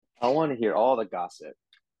I want to hear all the gossip.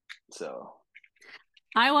 So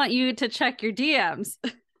I want you to check your DMs.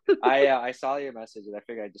 I saw your message and I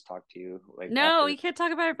figured I'd just talk to you like No, you after. can't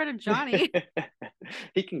talk about it in front of Jhonny.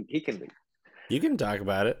 He can leave. You can talk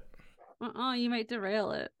about it. You might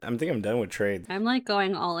derail it. I think I'm done with trades. I'm like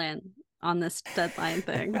going all in on this deadline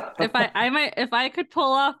thing. If I could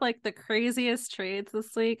pull off like the craziest trades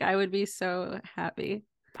this week, I would be so happy.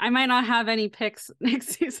 I might not have any picks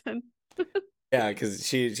next season. Yeah, because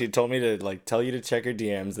she told me to like tell you to check your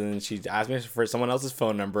DMs, and then she asked me for someone else's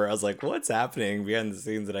phone number. I was like, "What's happening behind the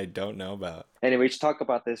scenes that I don't know about?" Anyway, we should talk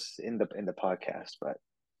about this in the podcast, but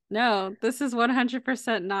No, this is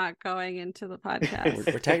 100% not going into the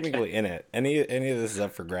podcast. We're technically in it. Any of this is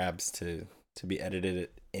up for grabs to be edited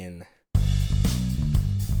in.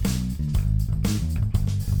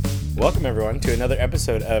 Welcome everyone to another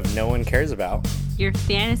episode of No One Cares About Your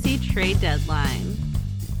fantasy trade deadline.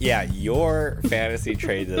 Yeah, your fantasy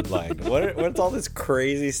trade deadline. What's all this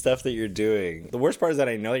crazy stuff that you're doing? The worst part is that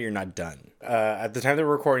I know that you're not done. At the time that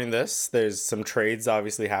we're recording this, there's some trades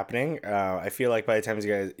obviously happening. I feel like by the time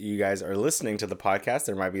you guys are listening to the podcast,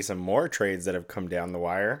 there might be some more trades that have come down the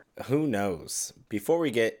wire. Who knows? Before we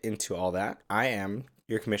get into all that, I am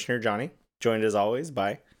your commissioner, Jhonny, joined as always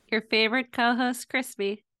by your favorite co-host,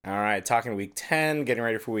 Crispy. All right, talking week 10, getting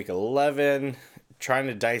ready for week 11. Trying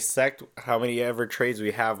to dissect how many ever trades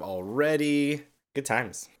we have already. Good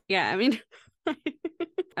times. Yeah, I mean,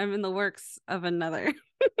 I'm in the works of another.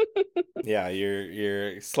 Yeah,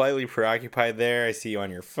 you're slightly preoccupied there. I see you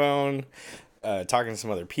on your phone, talking to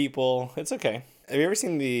some other people. It's okay. Have you ever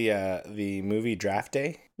seen the movie Draft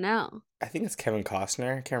Day? No. I think it's Kevin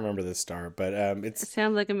Costner. I can't remember the star, but it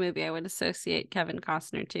sounds like a movie I would associate Kevin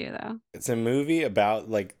Costner to, though. It's a movie about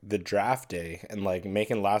like the draft day and like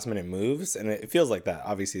making last minute moves, and it feels like that.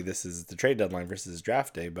 Obviously, this is the trade deadline versus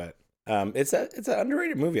draft day, but it's an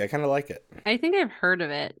underrated movie. I kind of like it. I think I've heard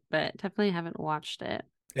of it, but definitely haven't watched it.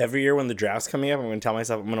 Every year when the draft's coming up, I'm going to tell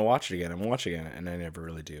myself I'm going to watch it again. I'm watching it, and I never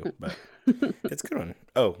really do, but it's a good one.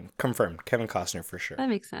 Oh, confirmed. Kevin Costner for sure. That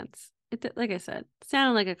makes sense. It, like I said,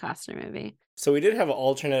 sounded like a Costner movie. So we did have an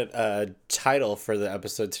alternate title for the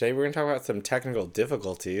episode today. We're going to talk about some technical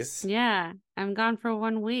difficulties. Yeah, I'm gone for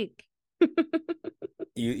 1 week.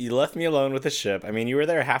 You left me alone with the ship. I mean, you were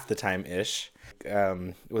there half the time-ish.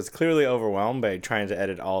 Was clearly overwhelmed by trying to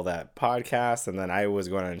edit all that podcast, and then I was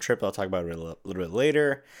going on a trip. I'll talk about it a little bit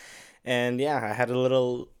later. And yeah, I had a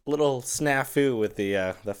little snafu with the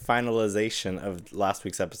finalization of last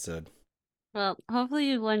week's episode. Well, hopefully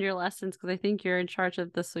you've learned your lessons, because I think you're in charge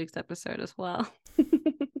of this week's episode as well.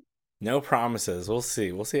 No promises. We'll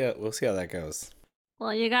see. We'll see how that goes.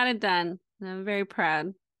 Well, you got it done. I'm very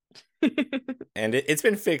proud. And it's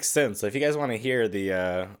been fixed since. So if you guys want to hear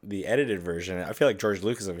the edited version, I feel like George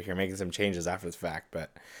Lucas over here making some changes after the fact,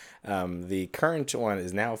 but the current one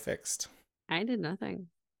is now fixed. I did nothing.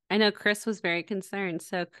 I know Chris was very concerned.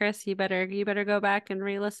 So Chris, you better go back and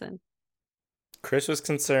re-listen. Chris was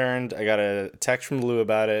concerned. I got a text from Lou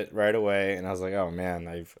about it right away, and I was like, "Oh man,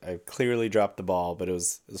 I've clearly dropped the ball," but it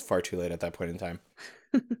was far too late at that point in time.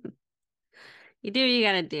 You do what you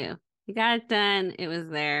gotta do. You got it done. It was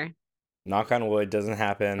there. Knock on wood, doesn't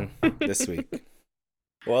happen this week.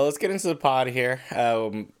 Well, let's get into the pod here.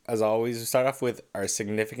 As always, we start off with our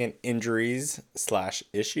significant injuries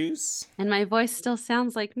 / issues. And my voice still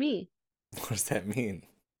sounds like me. What does that mean?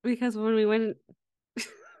 Because when we went...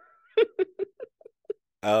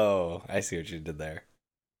 Oh, I see what you did there.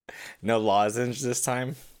 No lozenge this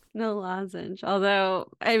time? No lozenge.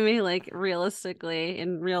 Although I may, like, realistically,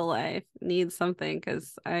 in real life, need something,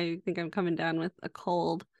 because I think I'm coming down with a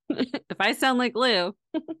cold. If I sound like Lou,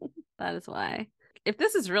 that is why. If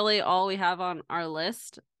this is really all we have on our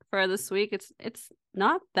list for this week, it's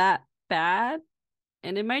not that bad.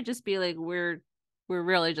 And it might just be like we're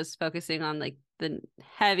really just focusing on like the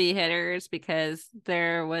heavy hitters, because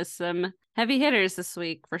there was some heavy hitters this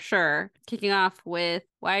week for sure. Kicking off with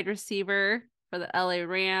wide receiver for the LA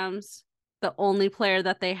Rams, the only player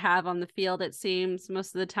that they have on the field, it seems,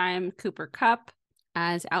 most of the time, Cooper Kupp,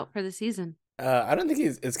 is out for the season. I don't think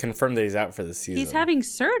it's confirmed that he's out for the season. He's having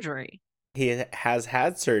surgery. He has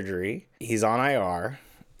had surgery. He's on IR.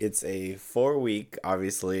 It's a 4-week,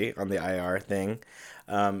 obviously, on the IR thing.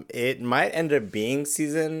 It might end up being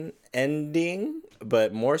season ending,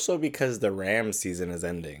 but more so because the Rams season is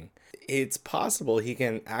ending. It's possible he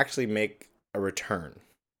can actually make a return.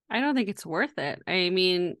 I don't think it's worth it. I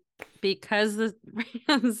mean, because the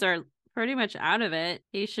Rams are pretty much out of it,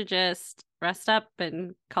 he should just rest up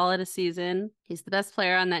and call it a season. He's the best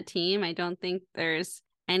player on that team. I don't think there's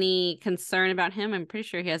any concern about him. I'm pretty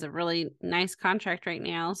sure he has a really nice contract right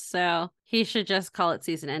now. So he should just call it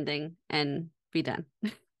season ending and be done.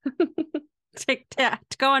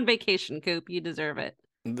 Go on vacation, Coop. You deserve it.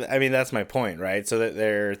 I mean, that's my point, right? So that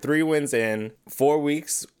they're 3 wins in 4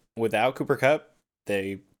 weeks without Cooper Kupp.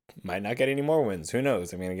 They might not get any more wins. Who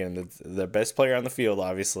knows? I mean, again, the best player on the field,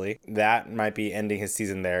 obviously. That might be ending his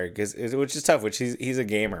season there, which is tough. Which he's a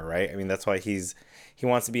gamer, right? I mean, that's why he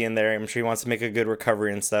wants to be in there. I'm sure he wants to make a good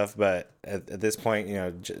recovery and stuff. But at this point,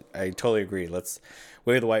 I totally agree. Let's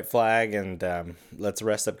wave the white flag and let's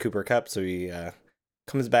rest up Cooper Kupp so he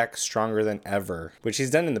comes back stronger than ever, which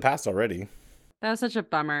he's done in the past already. That was such a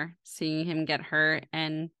bummer seeing him get hurt.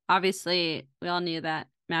 And obviously, we all knew that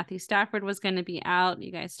Matthew Stafford was going to be out.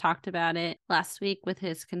 You guys talked about it last week with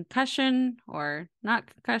his concussion or not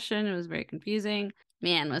concussion. It was very confusing.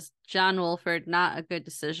 Man, was John Wolford not a good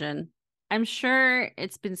decision? I'm sure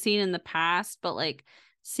it's been seen in the past, but like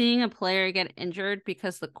seeing a player get injured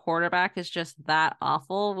because the quarterback is just that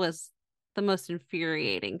awful was the most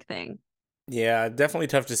infuriating thing. Yeah, definitely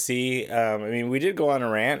tough to see. I mean, we did go on a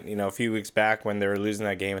rant, a few weeks back when they were losing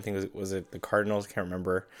that game. I think was it the Cardinals? Can't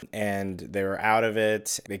remember. And they were out of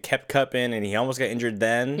it. They kept Kupp in, and he almost got injured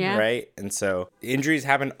then, right? And so injuries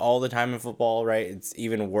happen all the time in football, right? It's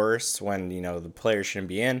even worse when the player shouldn't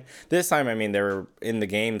be in. This time, I mean, they were in the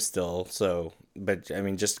game still. So, but I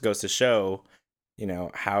mean, just goes to show,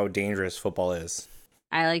 how dangerous football is.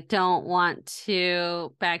 I don't want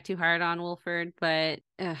to bag too hard on Wolford, but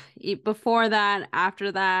before that,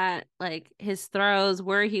 after that, his throws,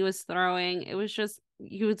 where he was throwing, it was just,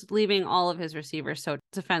 he was leaving all of his receivers so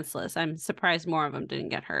defenseless. I'm surprised more of them didn't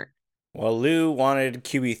get hurt. Well, Lou wanted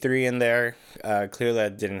QB3 in there. Clearly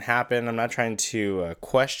that didn't happen. I'm not trying to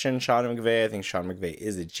question Sean McVay. I think Sean McVay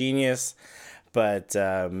is a genius. But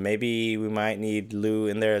maybe we might need Lou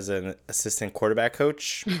in there as an assistant quarterback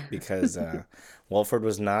coach because Wolford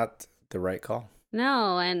was not the right call.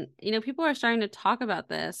 No, and, people are starting to talk about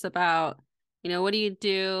this, about, what do you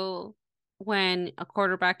do when a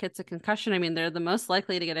quarterback gets a concussion? I mean, they're the most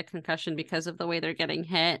likely to get a concussion because of the way they're getting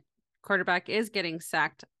hit. Quarterback is getting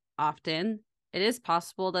sacked often. It is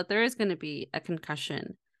possible that there is going to be a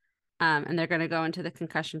concussion and they're going to go into the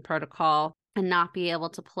concussion protocol and not be able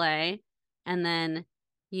to play. And then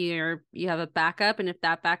you have a backup, and if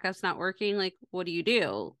that backup's not working, what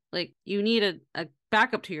do? You need a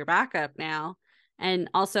backup to your backup now. And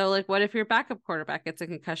also, what if your backup quarterback gets a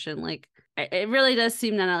concussion? It really does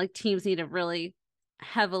seem that teams need to really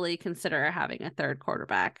heavily consider having a third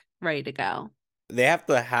quarterback ready to go. They have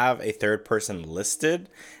to have a third person listed,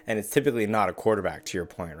 and it's typically not a quarterback, to your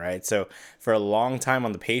point, right? So for a long time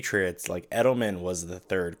on the Patriots, Edelman was the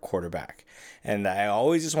third quarterback. And I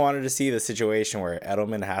always just wanted to see the situation where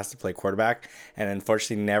Edelman has to play quarterback, and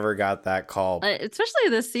unfortunately never got that call. Especially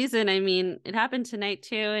this season. I mean, it happened tonight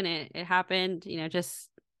too, and it happened, just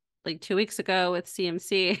 2 weeks ago with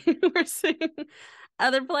CMC. We're seeing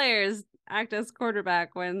other players act as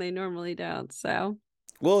quarterback when they normally don't, so...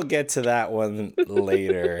 We'll get to that one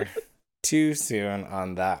later. Too soon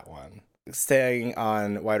on that one. Staying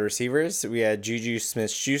on wide receivers, we had Juju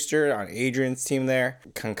Smith-Schuster on Adrian's team there.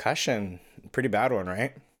 Concussion. Pretty bad one,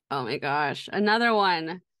 right? Oh my gosh. Another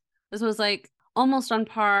one. This was almost on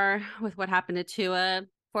par with what happened to Tua.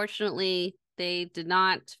 Fortunately, they did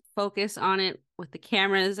not focus on it with the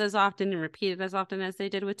cameras as often and repeat it as often as they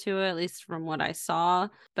did with Tua, at least from what I saw.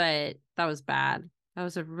 But that was bad. That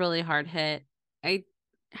was a really hard hit. I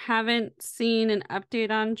haven't seen an update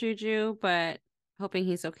on Juju, but hoping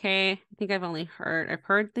he's okay. I think I've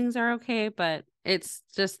heard things are okay, but it's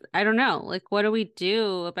just, I don't know. What do we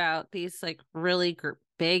do about these really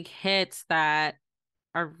big hits that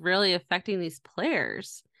are really affecting these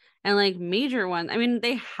players? And major ones. I mean,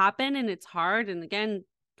 they happen and it's hard. And again,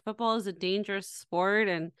 football is a dangerous sport,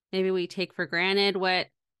 and maybe we take for granted what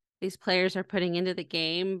these players are putting into the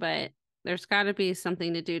game, but there's got to be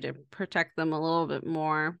something to do to protect them a little bit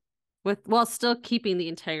more while still keeping the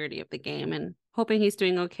integrity of the game, and hoping he's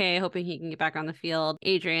doing okay, hoping he can get back on the field.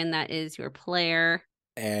 Adrian, that is your player.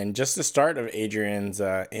 And just the start of Adrian's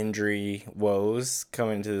injury woes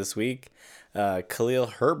coming into this week, Khalil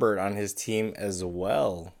Herbert on his team as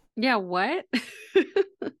well. Yeah, what?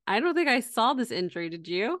 I don't think I saw this injury. Did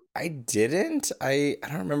you? I didn't. I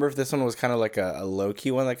don't remember if this one was kind of a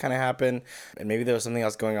low-key one that kind of happened. And maybe there was something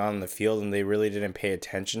else going on in the field and they really didn't pay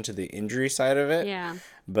attention to the injury side of it. Yeah.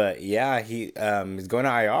 But yeah, he's going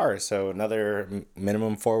to IR. So another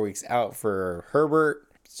minimum 4 weeks out for Herbert.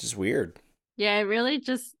 It's just weird. Yeah,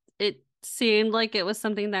 it seemed like it was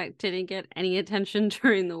something that didn't get any attention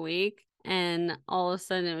during the week. And all of a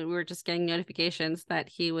sudden we were just getting notifications that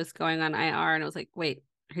he was going on IR. And I was like, wait,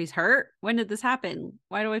 he's hurt? When did this happen?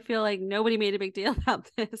 Why do I feel like nobody made a big deal about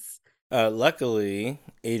this? Luckily,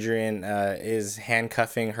 Adrian is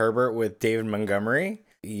handcuffing Herbert with David Montgomery.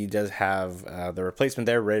 He does have the replacement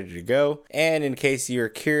there ready to go. And in case you're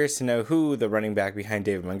curious to know who the running back behind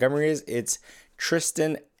David Montgomery is, it's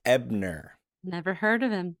Tristan Ebner. Never heard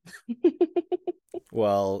of him.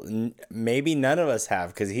 Well, maybe none of us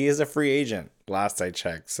have, because he is a free agent, last I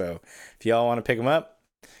checked. So if y'all want to pick him up,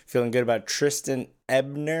 feeling good about Tristan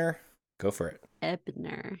Ebner, go for it.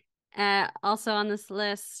 Ebner. Also on this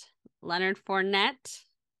list, Leonard Fournette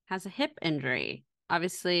has a hip injury.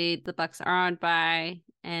 Obviously, the Bucs are on bye,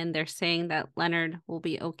 and they're saying that Leonard will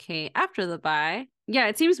be okay after the bye. Yeah,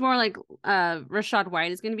 it seems more like Rachaad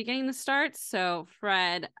White is going to be getting the start. So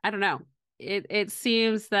Fred, I don't know. It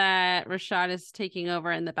seems that Rachaad is taking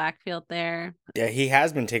over in the backfield there. Yeah, he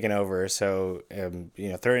has been taking over. So,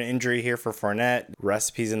 third injury here for Fournette.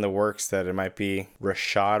 Recipes in the works that it might be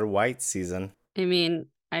Rachaad White season. I mean,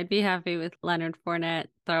 I'd be happy with Leonard Fournette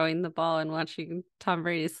throwing the ball and watching Tom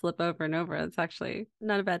Brady slip over and over. It's actually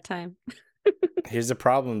not a bad time. Here's the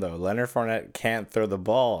problem, though. Leonard Fournette can't throw the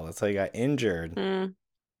ball. That's how he got injured.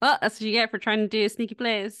 Well, that's what you get for trying to do sneaky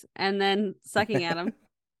plays and then sucking at them.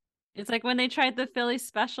 It's like when they tried the Philly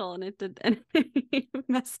special and it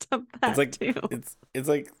messed up that too. It's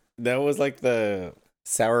like that was like the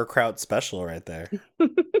sauerkraut special right there.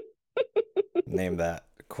 Name that.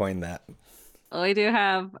 Coin that. Well, we do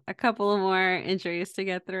have a couple of more injuries to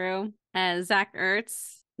get through. Zach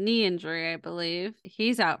Ertz, knee injury, I believe.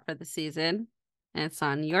 He's out for the season. And it's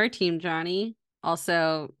on your team, Jhonny.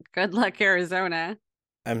 Also, good luck, Arizona.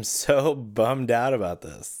 I'm so bummed out about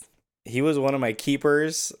this. He was one of my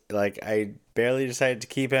keepers. Like, I barely decided to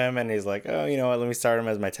keep him, and he's like, oh, you know what? Let me start him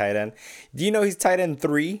as my tight end. Do you know he's tight end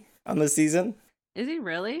 3 on the season? Is he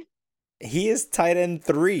really? He is tight end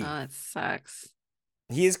 3. Oh, it sucks.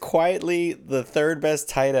 He is quietly the third best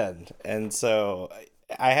tight end. And so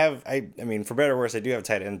I mean, for better or worse, I do have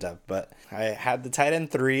tight end depth, but I had the tight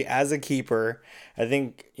end 3 as a keeper. I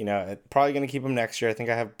think, probably going to keep him next year. I think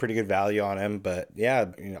I have pretty good value on him, but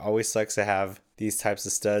yeah, always sucks to have these types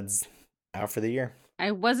of studs out for the year.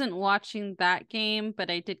 I wasn't watching that game, but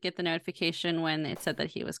I did get the notification when it said that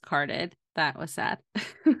he was carded. That was sad.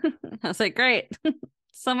 I was like, great.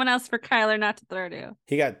 Someone else for Kyler not to throw to.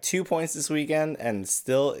 He got 2 points this weekend and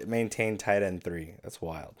still maintained tight end 3. That's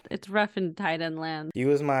wild. It's rough in tight end land. He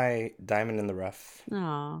was my diamond in the rough.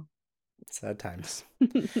 Aw. Sad times.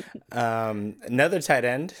 Another tight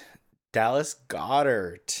end, Dallas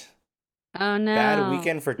Goedert. Oh, no. Bad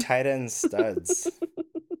weekend for tight end studs.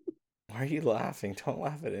 Why are you laughing? Don't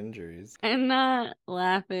laugh at injuries. I'm not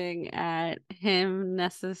laughing at him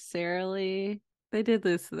necessarily. They did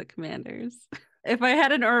lose to the Commanders. If I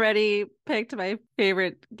hadn't already picked my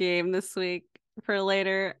favorite game this week for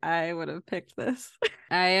later, I would have picked this.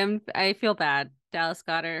 I feel bad. Dallas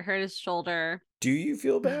Goedert hurt his shoulder. Do you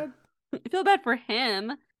feel bad? I feel bad for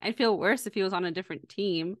him. I'd feel worse if he was on a different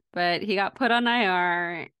team, but he got put on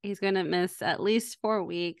IR. He's going to miss at least 4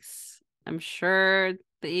 weeks. I'm sure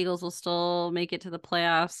the Eagles will still make it to the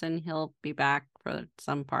playoffs and he'll be back for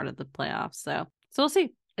some part of the playoffs. So we'll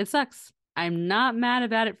see. It sucks. I'm not mad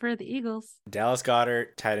about it for the Eagles. Dallas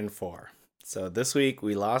Goedert, tight end 4. So this week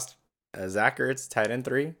we lost Zach Ertz, tight end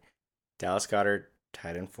 3. Dallas Goedert,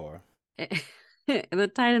 tight end 4. The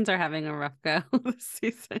Titans are having a rough go this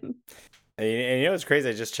season. And you know what's crazy?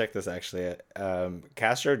 I just checked this actually.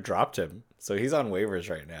 Castro dropped him, so he's on waivers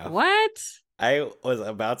right now. What? I was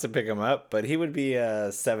about to pick him up, but he would be a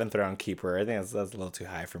 7th round keeper. I think that's a little too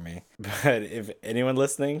high for me. But if anyone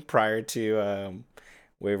listening prior to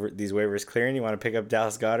these waivers clearing, you want to pick up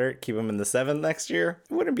Dallas Goedert, keep him in the 7th next year,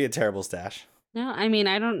 it wouldn't be a terrible stash. No, I mean,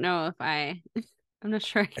 I don't know if I'm not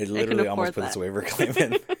sure. I literally almost put this waiver claim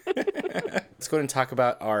in. Let's go ahead and talk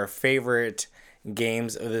about our favorite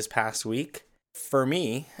games of this past week. For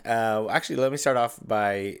me, actually, let me start off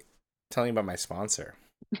by telling you about my sponsor.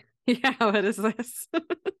 Yeah, what is this?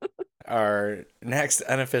 Our next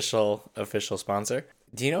unofficial official sponsor.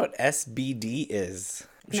 Do you know what SBD is?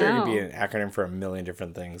 I'm sure it could be an acronym for a million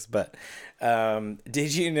different things, but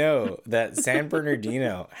did you know that San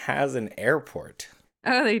Bernardino has an airport?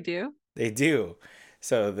 Oh, they do? They do.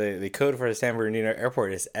 So the code for the San Bernardino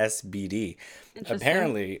airport is SBD.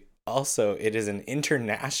 Apparently, also, it is an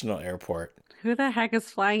international airport. Who the heck is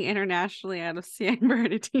flying internationally out of San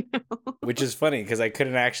Bernardino? Which is funny because I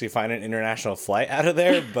couldn't actually find an international flight out of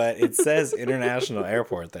there, but it says international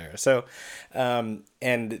airport there. So, and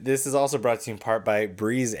this is also brought to you in part by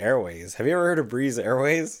Breeze Airways. Have you ever heard of Breeze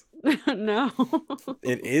Airways? No.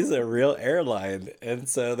 It is a real airline. And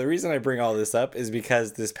so the reason I bring all this up is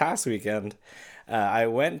because this past weekend, I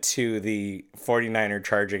went to the 49er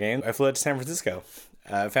Charger game. I flew out to San Francisco.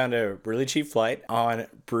 I found a really cheap flight on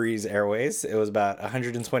Breeze Airways. It was about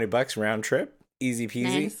 $120 round trip. Easy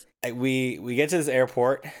peasy. Nice. We get to this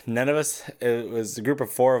airport. None of us, it was a group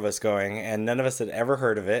of 4 of us going, and none of us had ever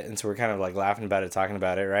heard of it. And so we're kind of like laughing about it, talking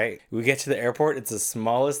about it, right? We get to the airport. It's the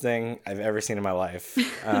smallest thing I've ever seen in my life.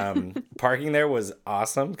 Parking there was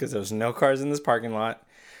awesome because there was no cars in this parking lot.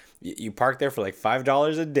 You park there for like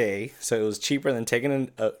 $5 a day, so it was cheaper than taking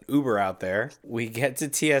an Uber out there. We get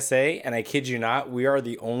to TSA, and I kid you not, we are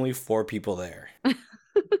the only 4 people there.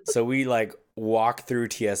 So we like walk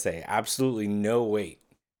through TSA, absolutely no wait.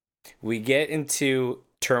 We get into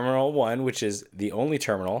Terminal 1, which is the only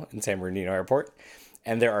terminal in San Bernardino Airport,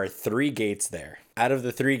 and there are 3 gates there. Out of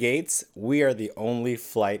the 3 gates, we are the only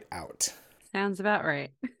flight out. Sounds about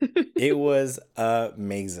right. It was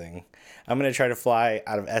amazing. I'm going to try to fly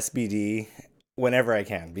out of SBD whenever I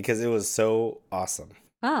can because it was so awesome.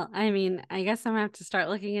 Well, I mean, I guess I'm going to have to start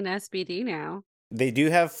looking in SBD now. They do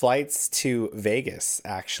have flights to Vegas,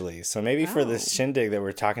 actually. So maybe for this shindig that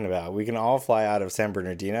we're talking about, we can all fly out of San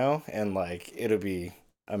Bernardino and like it'll be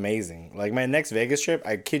amazing. Like my next Vegas trip,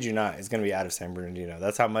 I kid you not, is going to be out of San Bernardino.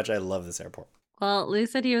 That's how much I love this airport. Well, Lou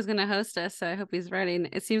said he was going to host us, so I hope he's ready.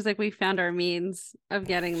 It seems like we found our means of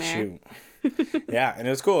getting there. Shoot. Yeah, and it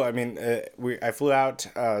was cool. I mean, I flew out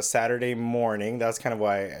Saturday morning. That's kind of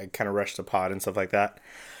why I kind of rushed the pod and stuff like that.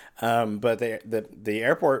 But the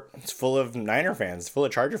airport is full of Niner fans, full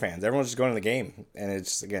of Charger fans. Everyone's just going to the game. And it's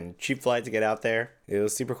just, again, cheap flight to get out there. It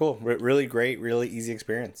was super cool. Really great, really easy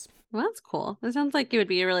experience. Well, that's cool. It sounds like it would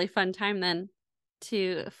be a really fun time then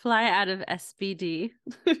to fly out of SBD.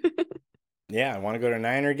 Yeah, I want to go to a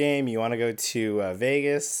Niner game. You want to go to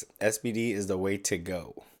Vegas. SBD is the way to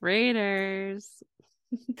go. Raiders.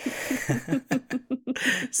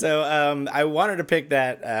 So I wanted to pick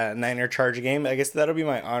that Niner Charger game. I guess that'll be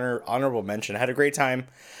my honorable mention. I had a great time.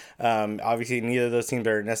 Obviously, neither of those teams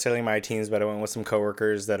are necessarily my teams, but I went with some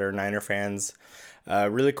coworkers that are Niner fans.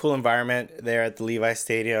 Really cool environment there at the Levi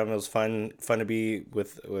Stadium. It was fun to be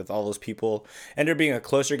with all those people. Ended up being a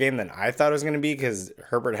closer game than I thought it was going to be because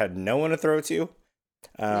Herbert had no one to throw to.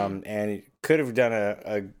 And he could have done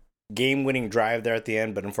a game-winning drive there at the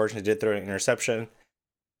end, but unfortunately did throw an interception.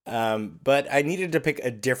 But I needed to pick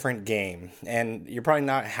a different game. And you're probably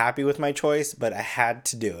not happy with my choice, but I had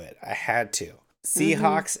to do it. I had to.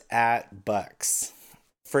 Seahawks at Bucks.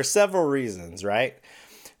 For several reasons, right?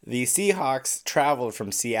 The Seahawks traveled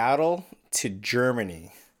from Seattle to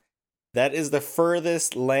Germany. That is the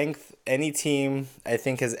furthest length any team, I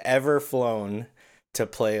think, has ever flown to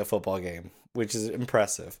play a football game, which is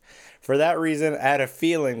impressive. For that reason, I had a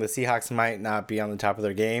feeling the Seahawks might not be on the top of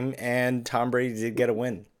their game, and Tom Brady did get a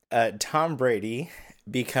win. Tom Brady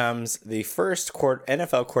becomes the first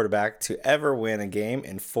NFL quarterback to ever win a game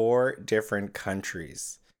in 4 different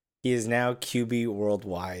countries. He is now QB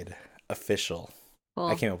worldwide. Official. Cool.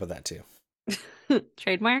 I came up with that too.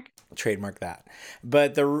 Trademark that.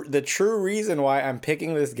 But the true reason why I'm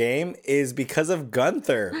picking this game is because of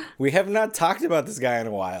Gunther. We have not talked about this guy in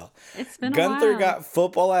a while. It's been Gunther a while. got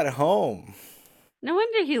football at home. No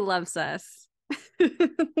wonder he loves us.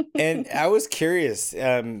 And I was curious.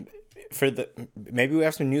 Maybe we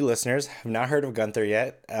have some new listeners. Have not heard of Gunther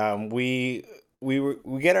yet. We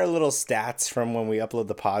get our little stats from when we upload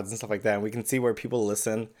the pods and stuff like that, and we can see where people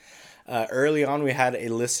listen. Early on, we had a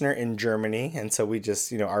listener in Germany, and so we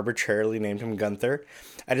just, arbitrarily named him Gunther.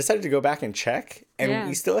 I decided to go back and check, and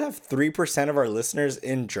we still have 3% of our listeners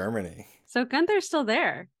in Germany. So Gunther's still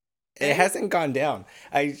there. It hasn't gone down.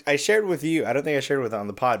 I shared with you, I don't think I shared with it on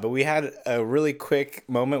the pod, but we had a really quick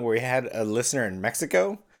moment where we had a listener in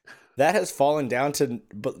Mexico. That has fallen down to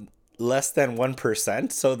less than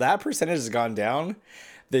 1%, so that percentage has gone down.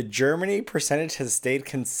 The Germany percentage has stayed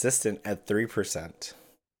consistent at 3%.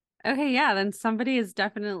 Okay, yeah, then somebody is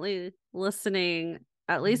definitely listening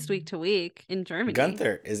at least week to week in Germany.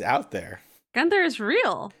 Gunther is out there. Gunther is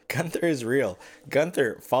real. Gunther is real.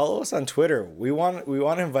 Gunther, follow us on Twitter. We want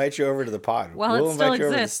to invite you over to the pod. We'll invite you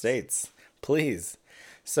over to the States. Please.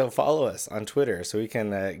 So follow us on Twitter so we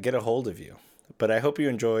can get a hold of you. But I hope you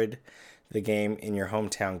enjoyed the game in your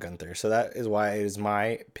hometown, Gunther. So that is why it is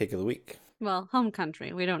my pick of the week. Well, home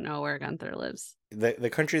country. We don't know where Gunther lives.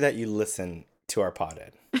 The country that you listen to our pod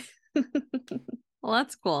in. Well,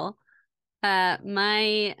 that's cool.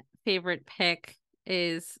 My favorite pick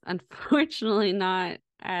is unfortunately not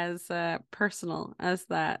as personal as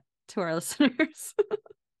that to our listeners.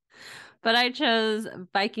 But I chose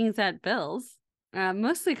Vikings at Bills,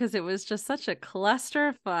 mostly because it was just such a cluster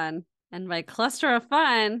of fun. And by cluster of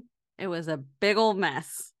fun, it was a big old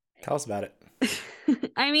mess. Tell us about it.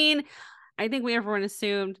 I mean, I think everyone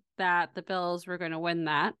assumed that the Bills were going to win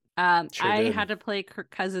that. Sure I did. had to play Kirk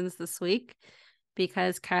Cousins this week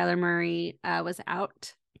because Kyler Murray was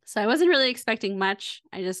out. So I wasn't really expecting much.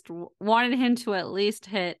 I just wanted him to at least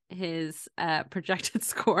hit his projected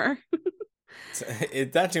score.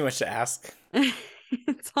 It's not too much to ask.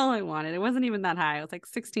 It's all I wanted. It wasn't even that high. It was like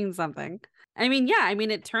 16 something. I mean, yeah,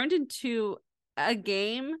 it turned into a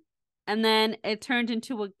game, and then it turned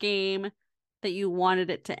into a game that you wanted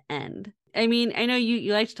it to end. I mean, I know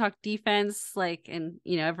you like to talk defense, like, and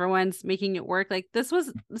everyone's making it work. Like this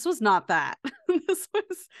was not that. This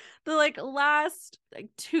was the last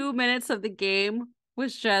 2 minutes of the game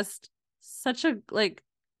was just such a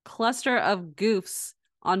cluster of goofs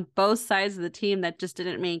on both sides of the team that just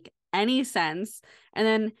didn't make any sense. And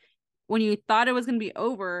then when you thought it was going to be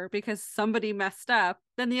over because somebody messed up,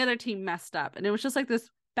 then the other team messed up. And it was just like this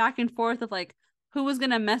back and forth of who was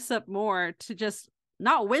going to mess up more to just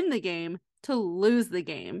not win the game, to lose the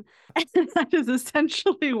game. And that is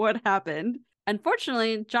essentially what happened.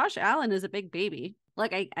 Unfortunately, Josh Allen is a big baby.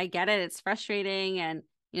 I get it. It's frustrating. And,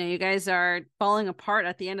 you guys are falling apart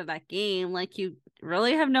at the end of that game. You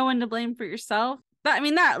really have no one to blame for yourself. But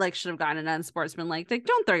that should have gotten an unsportsmanlike.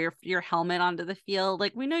 Don't throw your helmet onto the field.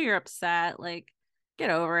 We know you're upset. Get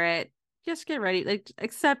over it. Just get ready.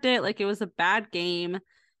 Accept it. It was a bad game.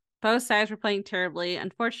 Both sides were playing terribly.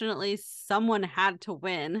 Unfortunately, someone had to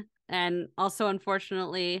win. And also,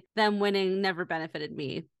 unfortunately, them winning never benefited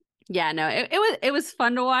me. Yeah, no, it was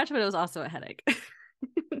fun to watch, but it was also a headache.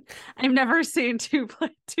 I've never seen two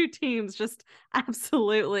teams just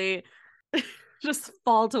absolutely just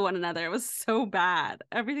fall to one another. It was so bad.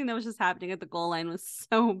 Everything that was just happening at the goal line was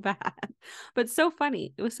so bad, but so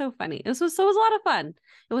funny. It was so funny. It was a lot of fun.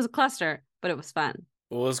 It was a cluster, but it was fun.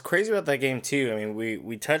 What was crazy about that game too,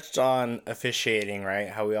 we touched on officiating, right?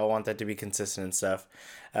 How we all want that to be consistent and stuff.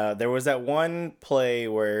 There was that one play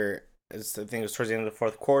where I think it was towards the end of the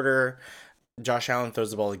fourth quarter. Josh Allen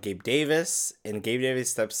throws the ball to Gabe Davis, and Gabe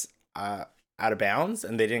Davis steps out of bounds,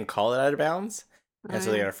 and they didn't call it out of bounds. And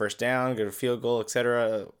so they got a first down, get a field goal,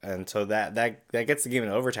 etc. And so that gets the game in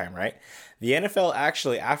overtime, right? The NFL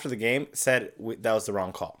actually, after the game, said that was the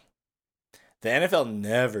wrong call. The NFL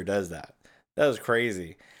never does that. That was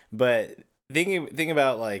crazy. But thinking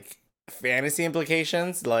about fantasy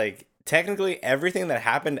implications, technically everything that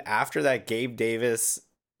happened after that Gabe Davis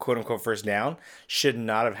quote unquote first down should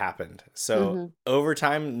not have happened. So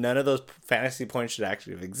overtime, none of those fantasy points should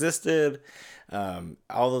actually have existed.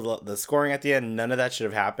 All the scoring at the end, none of that should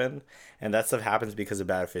have happened. And that stuff happens because of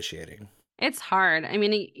bad officiating. It's hard.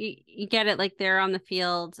 You get it. They're on the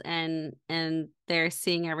field and they're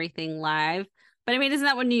seeing everything live. But isn't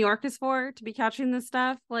that what New York is for? To be catching this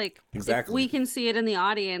stuff? Exactly. If we can see it in the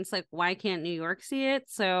audience, why can't New York see it?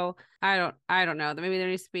 So I don't know. Maybe there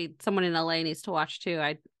needs to be someone in LA needs to watch too.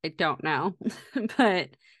 I don't know. But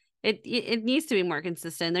it needs to be more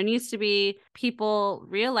consistent. There needs to be people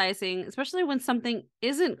realizing, especially when something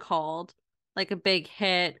isn't called, like a big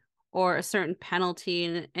hit or a certain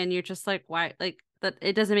penalty, and you're just why? That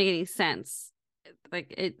it doesn't make any sense.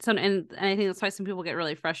 And I think that's why some people get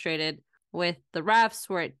really frustrated with the refs,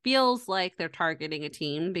 where it feels like they're targeting a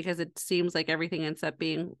team because it seems like everything ends up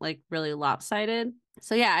being really lopsided.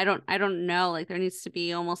 So yeah, I don't know. There needs to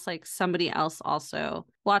be almost somebody else also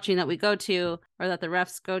watching that we go to, or that the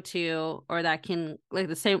refs go to, or that can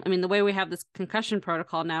the same. The way we have this concussion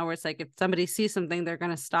protocol now, where it's if somebody sees something, they're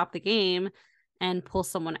going to stop the game and pull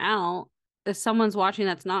someone out. If someone's watching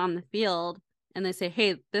that's not on the field and they say,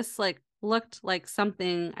 "Hey, this looked like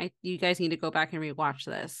something. You guys need to go back and rewatch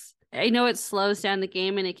this." I know it slows down the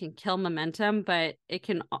game and it can kill momentum, but it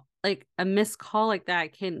can a missed call like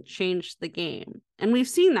that can change the game. And we've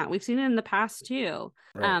seen that. We've seen it in the past too.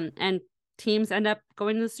 Right. And teams end up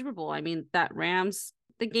going to the Super Bowl.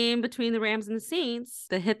 The game between the Rams and the Saints,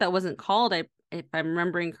 the hit that wasn't called, if I'm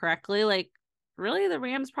remembering correctly, really the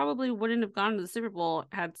Rams probably wouldn't have gone to the Super Bowl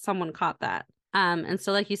had someone caught that. And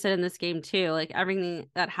so like you said in this game too, everything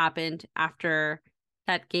that happened after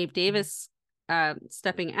that Gabe Davis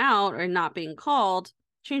stepping out or not being called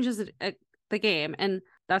changes the game. And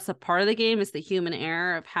that's a part of the game, is the human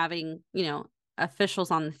error of having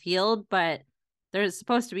officials on the field, but they're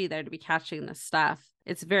supposed to be there to be catching this stuff.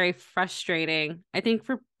 It's very frustrating, I think,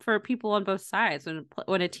 for people on both sides,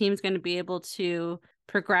 when a team's going to be able to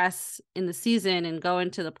progress in the season and go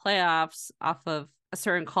into the playoffs off of a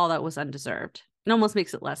certain call that was undeserved. It almost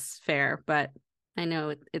makes it less fair, but I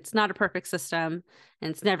know it's not a perfect system,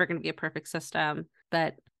 and it's never going to be a perfect system,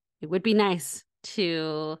 but it would be nice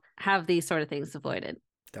to have these sort of things avoided.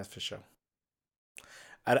 That's for sure.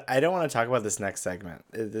 I don't want to talk about this next segment.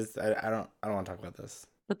 I don't want to talk about this.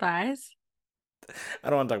 The buys? I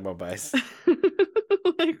don't want to talk about buys.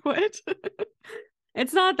 Like what?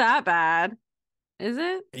 It's not that bad, is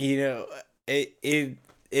it? You know,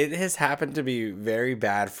 it has happened to be very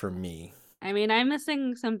bad for me. I mean, I'm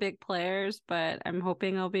missing some big players, but I'm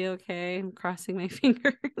hoping I'll be okay. I'm crossing my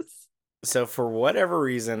fingers. So for whatever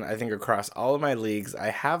reason, I think across all of my leagues, I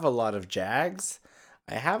have a lot of Jags,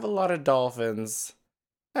 I have a lot of Dolphins,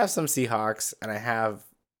 I have some Seahawks, and I have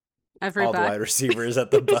Every all the buy. wide receivers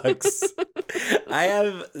at the Bucks. I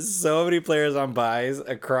have so many players on buys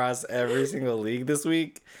across every single league this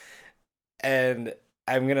week, and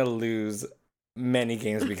I'm gonna lose many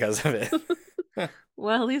games because of it.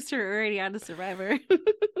 Well, at least you're already on a Survivor.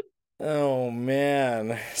 Oh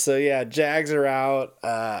man. So yeah, Jags are out.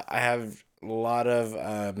 I have a lot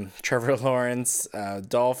of Trevor Lawrence.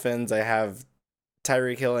 Dolphins, I have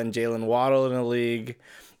Tyreek Hill and Jalen Waddle in a league.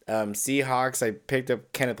 Seahawks, I picked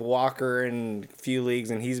up Kenneth Walker in a few leagues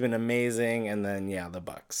and he's been amazing. And then yeah, the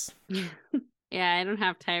Bucks. Yeah, I don't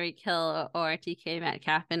have Tyreek Hill or TK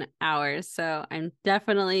Metcalf in ours, so I'm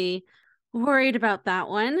definitely worried about that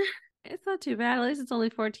one. It's not too bad. At least it's only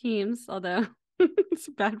 4 teams, although it's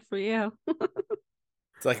bad for you.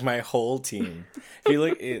 It's like my whole team. If you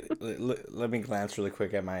let me glance really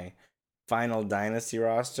quick at my Final Dynasty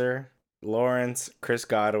roster. Lawrence, Chris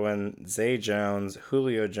Godwin, Zay Jones,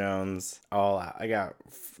 Julio Jones, all out.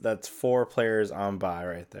 That's 4 players on bye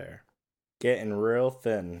right there. Getting real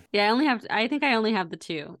thin. Yeah, I think I only have the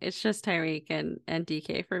 2. It's just Tyreek and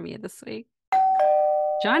DK for me this week.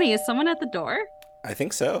 Jhonny, is someone at the door? I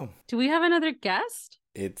think so. Do we have another guest?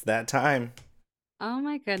 It's that time. Oh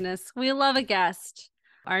my goodness. We love a guest.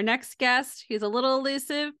 Our next guest, he's a little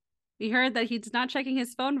elusive. We heard that he's not checking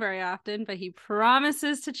his phone very often, but he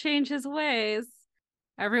promises to change his ways.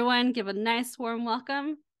 Everyone, give a nice warm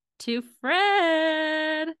welcome to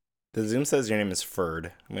Fred. The Zoom says your name is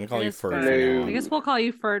Ferd. I'm going to call It you is Ferd Ferd. for now I on. guess we'll call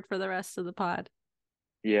you Ferd for the rest of the pod.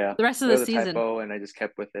 Yeah. The rest of That the was a season. typo, and I just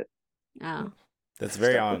kept with it. Oh. That's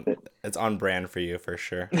very Stuck on. with It's on brand for you for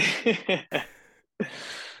sure.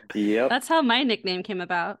 Yep. That's how my nickname came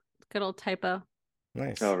about. Good old typo.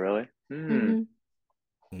 Nice. Oh, really?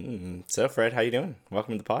 So Fred, how you doing?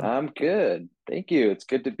 Welcome to the pod. I'm good. Thank you. It's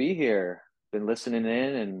good to be here. Been listening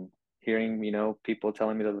in and hearing, people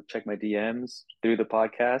telling me to check my DMs through the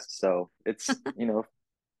podcast. So it's,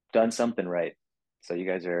 done something right. So you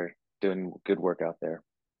guys are doing good work out there.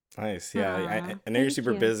 Nice. Yeah. Aw, I know you're thank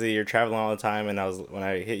super you. busy. You're traveling all the time. And when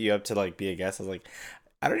I hit you up to like be a guest, I was like,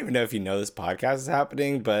 I don't even know if you know this podcast is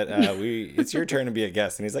happening, but it's your turn to be a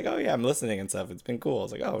guest. And he's like, oh yeah, I'm listening and stuff. It's been cool. I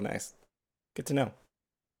was like, oh, nice. Good to know.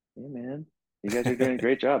 Yeah, man. You guys are doing a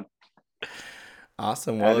great job.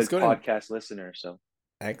 Awesome. Well, let's go to podcast listener. So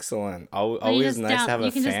excellent. Well, Always nice to have a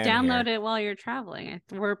You can just fan download here. it while you're traveling.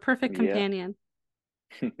 We're a perfect Yeah. companion.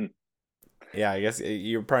 Yeah, I guess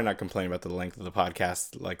you're probably not complaining about the length of the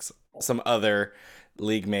podcast like some other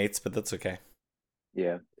league mates, but that's okay.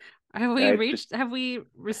 Yeah. Have we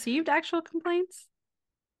received actual complaints?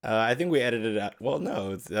 I think we edited it out. Well,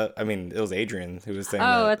 no, it was Adrian who was saying.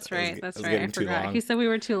 Oh, that that's it was- right. it That's was right. getting I too forgot. long. He said we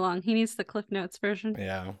were too long. He needs the Cliff Notes version.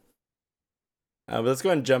 Yeah. But let's go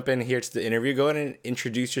ahead and jump in here to the interview. Go ahead and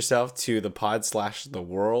introduce yourself to the pod/the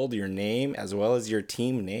world, your name, as well as your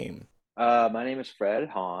team name. My name is Fred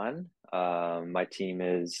Hahn. My team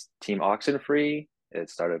is Team Oxenfree. It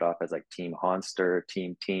started off as like Team Honster,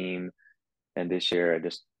 Team. And this year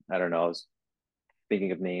I don't know, I was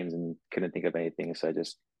thinking of names and couldn't think of anything. So I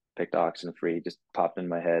just picked Oxenfree, just popped in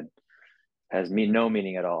my head. Has no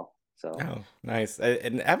meaning at all. So Oh, nice.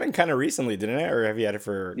 It happened kind of recently, didn't it? Or have you had it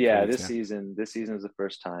for yeah, weeks this now? season is the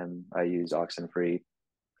first time I used Oxenfree.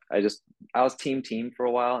 I was team for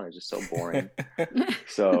a while and it's just so boring.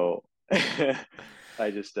 So I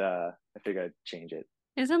figured I'd change it.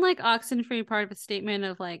 Isn't like Oxenfree part of a statement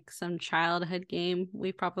of like some childhood game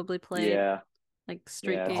we probably played? Yeah. Like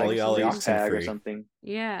street Yeah, it's game. Ollie like Ollie freeze tag or Oxenfree. something.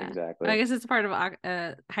 Yeah. Exactly. I guess it's part of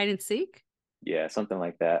hide and seek. Yeah, something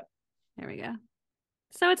like that. There we go.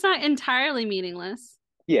 So it's not entirely meaningless.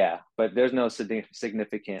 Yeah, but there's no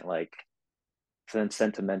significant like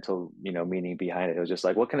sentimental, meaning behind it. It was just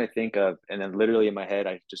like, what can I think of? And then literally in my head,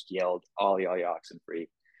 I just yelled Ollie Oxenfree.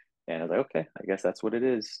 And I was like, okay, I guess that's what it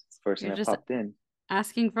is. It's the first thing I popped in.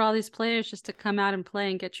 Asking for all these players just to come out and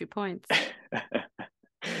play and get you points.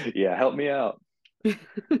 Yeah, help me out.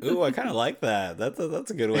 Ooh, I kind of like that. That's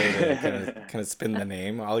a good way to kind of spin the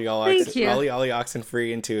name. Ollie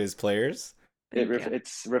Oxenfree into his players.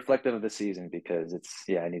 It's reflective of the season because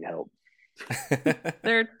I need help.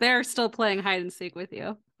 They're still playing hide and seek with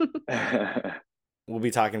you. we'll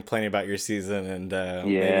be talking plenty about your season and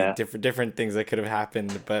maybe Yeah, different things that could have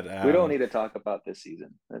happened. But we don't need to talk about this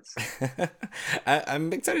season. That's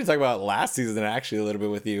I'm excited to talk about last season actually a little bit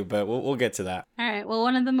with you, but we'll get to that. All right. Well,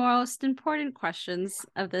 one of the most important questions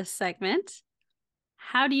of this segment: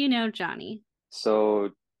 how do you know Jhonny? so.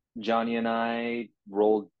 Jhonny and I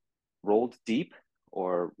rolled deep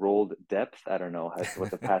or rolled depth. I don't know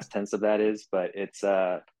what the past tense of that is, but it's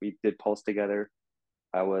we did pulse together.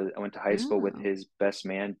 I went to high school with Oh. his best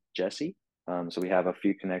man Jesse. So we have a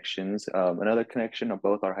few connections. Another connection of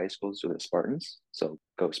both our high schools with the Spartans. So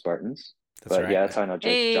go Spartans. That's But yeah, right. that's how I know Jhonny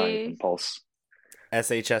Hey, from Pulse.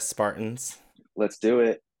 SHS Spartans. Let's do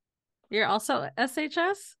it. you're also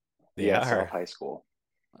SHS? They Yeah, South are. High School.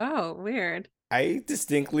 Oh, weird. I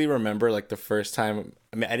distinctly remember like the first time.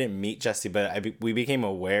 I mean, I didn't meet Jesse, but we became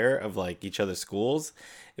aware of like each other's schools.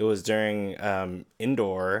 It was during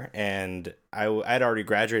indoor, and I'd already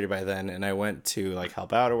graduated by then, and I went to like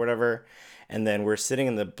help out or whatever. And then we're sitting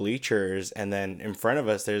in the bleachers, and then in front of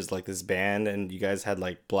us, there's like this band, and you guys had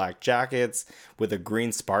like black jackets with a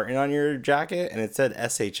green Spartan on your jacket, and it said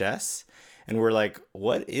SHS. And we're like,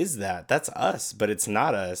 what is that? That's us, but it's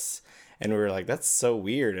not us. And we were like, that's so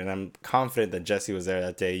weird. And I'm confident that Jesse was there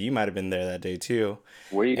that day. You might have been there that day too.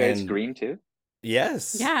 Were you guys And green too?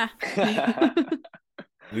 yes, Yeah.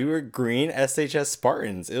 we were green SHS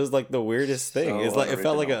Spartans. It was like the weirdest thing. So It's like it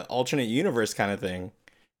felt like original. an alternate universe kind of thing.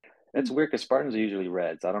 It's weird because Spartans are usually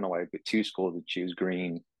reds. I don't know why two schools would choose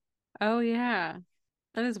green. Oh, yeah.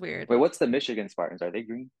 That is weird. Wait, what's the Michigan Spartans? Are they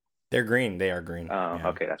green? They're green. They are green. Oh, Yeah.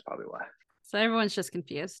 okay, that's probably why. So everyone's just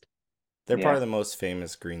confused. They're Yeah. probably the most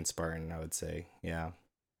famous green Spartan, I would say. Yeah.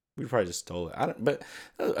 We probably just stole it. But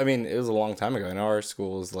I mean, it was a long time ago. I know our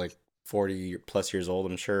school is like 40 plus years old.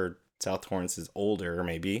 I'm sure South Torrance is older,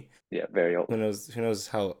 maybe. Yeah, very old. Who knows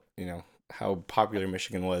how, how popular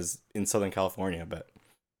Michigan was in Southern California, but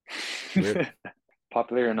weird.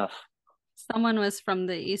 Popular enough. Someone was from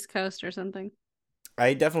the East Coast or something.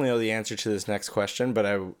 I definitely know the answer to this next question, but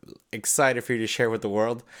I'm excited for you to share with the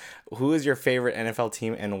world. Who is your favorite NFL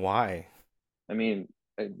team and why? I mean,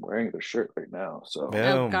 I'm wearing the shirt right now, so Oh,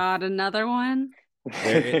 Boom. God, another one?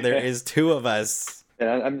 There is two of us.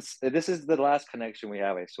 And this is the last connection we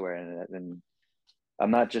have, I swear, and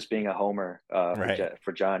I'm not just being a homer Right.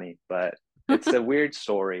 For Jhonny, but it's a weird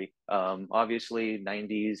story. Obviously,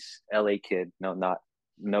 '90s LA kid,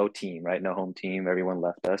 no team, right? No home team. Everyone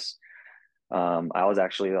left us. I was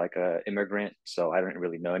actually like a immigrant, so I didn't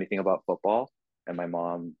really know anything about football, and my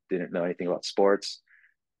mom didn't know anything about sports.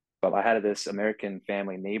 But I had this American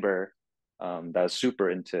family neighbor that was super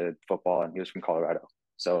into football, and he was from Colorado.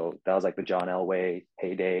 So that was like the John Elway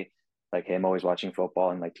heyday, like him always watching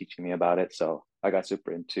football and like teaching me about it. So I got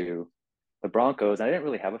super into the Broncos. I didn't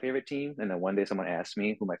really have a favorite team, and then one day someone asked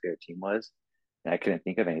me who my favorite team was, and I couldn't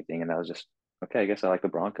think of anything, and I was just okay. I guess I like the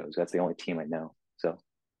Broncos. That's the only team I know. So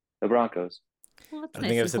the Broncos. Well, that's I don't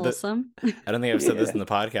think nice I've and said that. wholesome. I don't think I've said this Yeah, in the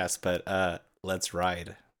podcast, but let's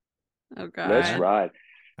ride. Oh, let's God. ride.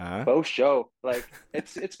 Huh? Both show like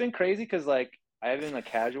it's been crazy because like I've been a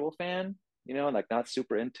casual fan, like not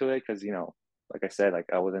super into it because like I said, like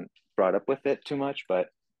I wasn't brought up with it too much, but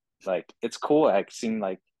like it's cool. I've seen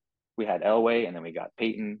like we had Elway and then we got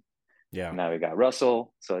Peyton, Yeah. and now we got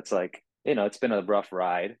Russell. So it's like it's been a rough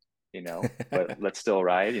ride, but let's still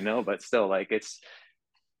ride, but still like it's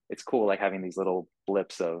cool like having these little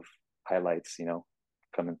blips of highlights,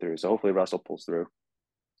 coming through. So hopefully Russell pulls through.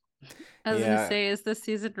 I was going to Yeah. say, is this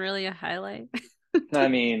season really a highlight? I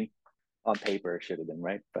mean, on paper it should have been,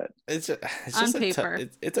 right? But It's On just paper.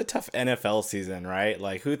 it's a tough NFL season, right?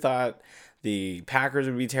 Like who thought the Packers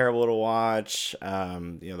would be terrible to watch?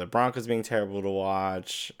 The Broncos being terrible to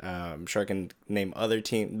watch. I'm sure I can name other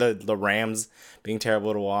the Rams being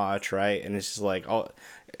terrible to watch, right? And it's just like all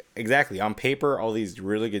exactly on paper, all these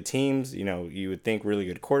really good teams. You would think really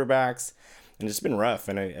good quarterbacks, and it's been rough.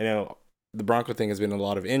 And I know the Bronco thing has been a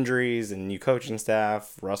lot of injuries and new coaching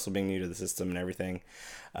staff, Russell being new to the system and everything.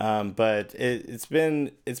 But it's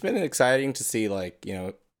been exciting to see like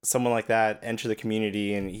someone like that enter the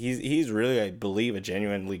community, and he's really, I believe, a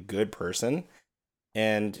genuinely good person,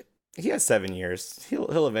 and he has 7 years.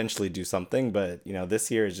 He'll eventually do something, but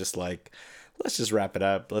this year is just like let's just wrap it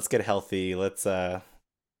up. Let's get healthy. Let's kind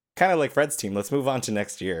of like Fred's team. Let's move on to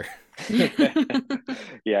next year.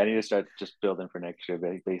 yeah, I need to start just building for next year,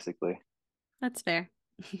 basically. That's fair.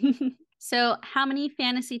 So, how many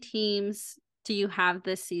fantasy teams do you have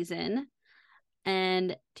this season?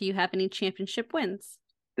 And do you have any championship wins?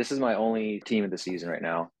 This is my only team of the season right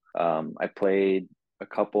now. I played I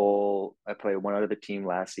played one other team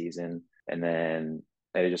last season, and then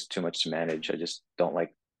it was just too much to manage. I just don't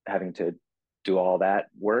like having to do all that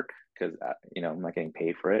work because I'm not getting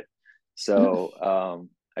paid for it. So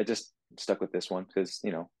I just stuck with this one because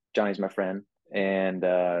Jhonny's my friend, and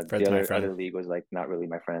the Fred's my friend. other league was like not really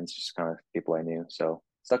my friends, just kind of people I knew. So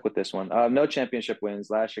stuck with this one. No championship wins.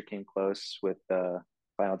 Last year came close with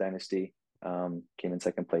Final Dynasty. Came in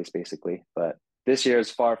second place basically, but this year is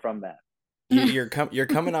far from that. You're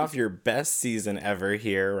coming off your best season ever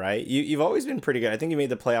here, right? You've always been pretty good. I think you made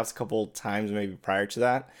the playoffs a couple times maybe prior to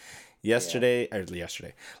that. Last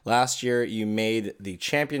year you made the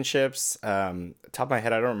championships. Top of my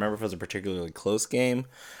head, I don't remember if it was a particularly close game,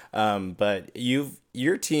 but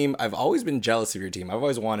your team. I've always been jealous of your team. I've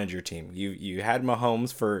always wanted your team. You had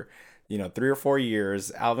Mahomes for 3 or 4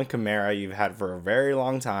 years. Alvin Kamara you've had for a very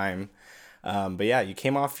long time. But yeah, you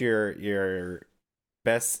came off your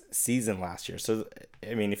best season last year. So,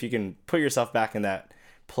 I mean, if you can put yourself back in that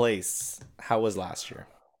place, how was last year?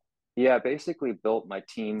 Yeah, I basically built my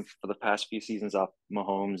team for the past few seasons off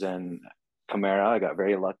Mahomes and Kamara. I got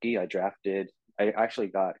very lucky. I actually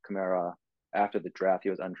got Kamara after the draft. He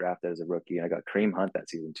was undrafted as a rookie. And I got Kareem Hunt that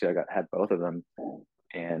season too. Had both of them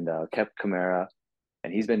and kept Kamara.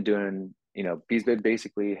 And he's been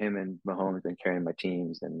basically him and Mahomes been carrying my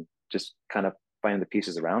teams and just kind of finding the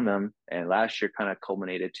pieces around them. And last year kind of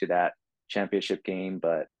culminated to that championship game,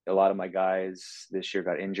 but a lot of my guys this year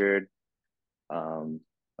got injured.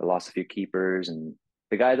 I lost a few keepers, and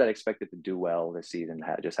the guys that I expected to do well this season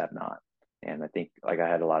just have not. And I think like I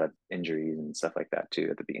had a lot of injuries and stuff like that too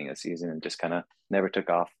at the beginning of the season, and just kind of never took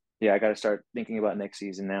off. Yeah, I got to start thinking about next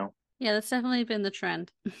season now. Yeah, that's definitely been the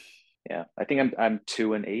trend. Yeah, I think I'm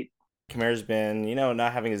 2-8. Kamara's been,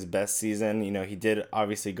 not having his best season. He did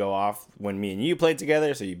obviously go off when me and you played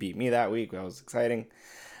together, so you beat me that week. That was exciting.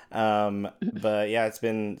 But yeah, it's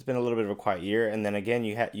been a little bit of a quiet year. And then again,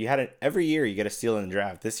 you had it every year you get a steal in the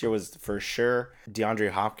draft. This year was for sure DeAndre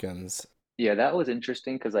Hopkins. Yeah, that was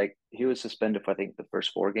interesting because like he was suspended for I think the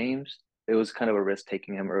first 4 games. It was kind of a risk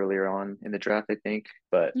taking him earlier on in the draft, I think.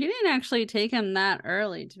 But You didn't actually take him that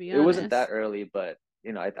early, to be it wasn't that honest. early, but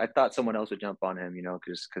I thought someone else would jump on him,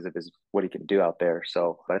 because of his what he can do out there.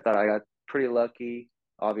 So, but I thought I got pretty lucky.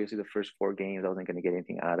 Obviously, the first 4 games I wasn't going to get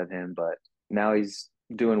anything out of him, but now he's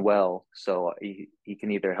doing well. So he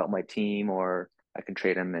can either help my team or I can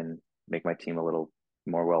trade him and make my team a little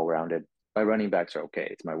more well rounded. My running backs are okay.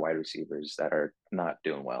 It's my wide receivers that are not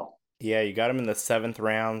doing well. Yeah, you got him in the 7th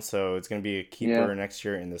round, so it's going to be a Yeah, keeper next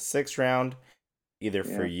year in the 6th round, either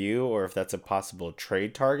for yeah, you or if that's a possible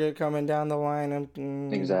trade target coming down the line.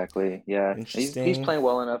 exactly. Yeah, he's Interesting. playing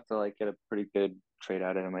well enough to like get a pretty good trade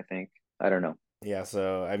out of him. I think. I don't know. Yeah,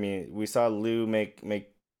 so I mean, we saw Lou make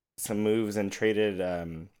some moves and traded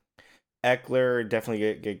Eckler.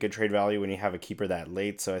 Definitely get good trade value when you have a keeper that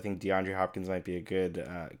late. So I think DeAndre Hopkins might be a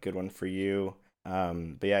good one for you.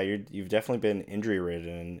 But yeah, you've definitely been injury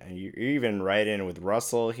ridden, and you're even right in with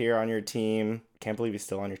Russell here on your team. Can't believe he's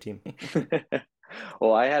still on your team.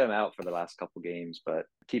 Well, I had him out for the last couple games, but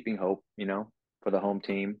keeping hope, for the home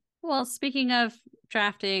team. Well, speaking of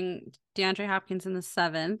drafting DeAndre Hopkins in the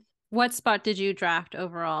 7th, what spot did you draft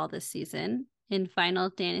overall this season in Final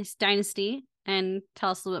Dynasty? And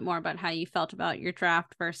tell us a little bit more about how you felt about your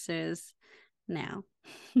draft versus now.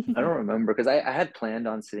 I don't remember because I had planned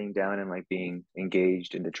on sitting down and like being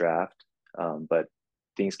engaged in the draft, but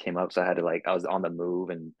things came up, so I had to like I was on the move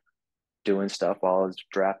and doing stuff while I was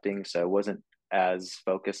drafting, so it wasn't as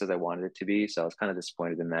focused as I wanted it to be. So I was kind of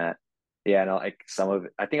disappointed in that. Yeah, and like some of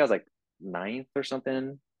it, I think I was like ninth or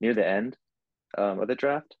something near the end of the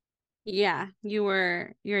draft. Yeah,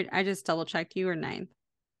 you're I just double checked. You were 9th.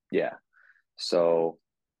 Yeah, so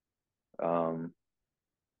um,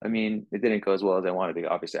 I mean, it didn't go as well as I wanted to.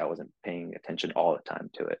 Obviously, I wasn't paying attention all the time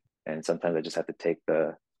to it, and sometimes I just have to take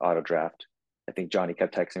the auto draft. I think Jhonny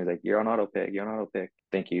kept texting me like, "You're on auto pick. You're on auto pick."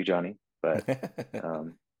 Thank you, Jhonny. But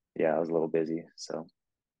um, yeah, I was a little busy, so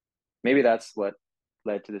maybe that's what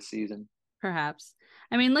led to the season. Perhaps.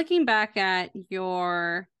 I mean, looking back at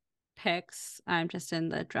your picks, I'm just in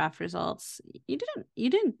the draft results. You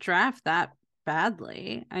didn't draft that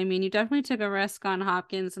badly. I mean, you definitely took a risk on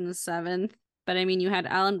Hopkins in the 7th, but I mean, you had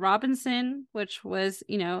Allen Robinson, which was,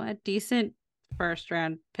 a decent first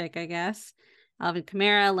round pick, I guess. Alvin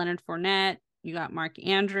Kamara, Leonard Fournette, you got Mark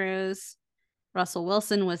Andrews. Russell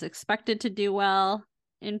Wilson was expected to do well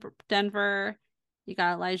in Denver. You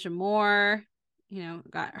got Elijah Moore,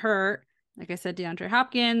 got hurt. Like I said, DeAndre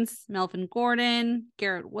Hopkins, Melvin Gordon,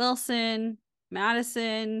 Garrett Wilson,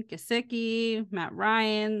 Madison, Gesicki, Matt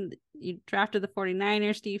Ryan. You drafted the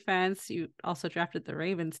 49ers defense. You also drafted the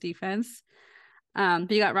Ravens defense. But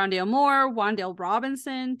you got Rondale Moore, Wan'Dale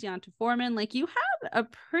Robinson, Deonta Foreman. Like you had a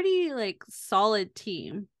pretty solid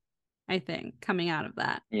team. I think, coming out of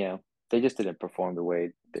that. Yeah, they just didn't perform the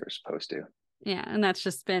way they were supposed to. Yeah, and that's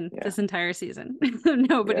just been Yeah, this entire season. yeah,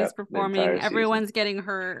 Nobody's the performing. entire season. Everyone's getting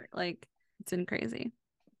hurt. Like, it's been crazy.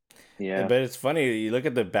 Yeah, But it's funny, you look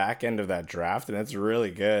at the back end of that draft, and it's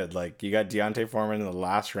really good. Like, you got Deontay Foreman in the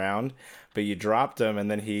last round, but you dropped him, and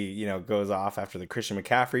then he, goes off after the Christian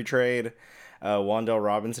McCaffrey trade. Wandell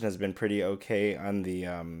Robinson has been pretty okay on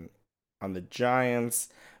the Giants,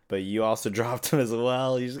 but you also dropped him as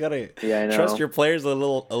well. You just gotta yeah, I trust know. your players a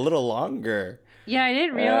little longer. Yeah, I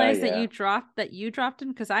didn't realize that Yeah, you dropped him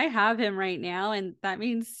because I have him right now, and that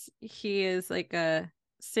means he is like a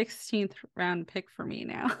 16th round pick for me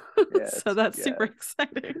now. yeah, So it's that's super yeah.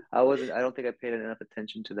 exciting. I don't think I paid enough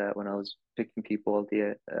attention to that when I was picking people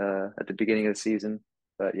at the beginning of the season.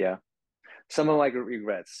 But yeah, some of my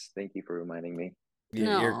regrets. Thank you for reminding me. Yeah,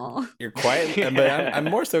 No. you're quiet, but I'm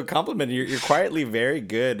more so complimenting you. You're quietly very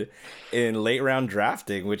good in late round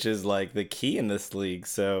drafting, which is like the key in this league.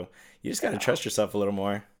 So you just got to Yeah, trust yourself a little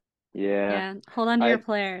more. yeah. Yeah, hold on to your I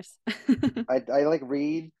players. I like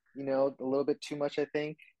read, a little bit too much, I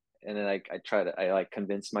think, and then I like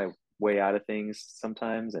convince my way out of things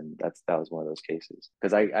sometimes, and that was one of those cases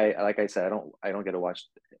because I like I said I don't get to watch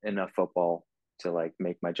enough football to like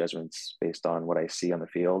make my judgments based on what I see on the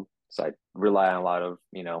field, so I rely on a lot of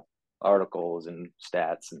articles and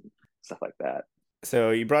stats and stuff like that. So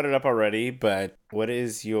you brought it up already, but what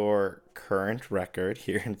is your current record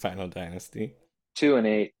here in Final Dynasty?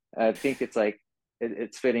 2-8. I think it's like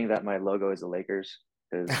it's fitting that my logo is the Lakers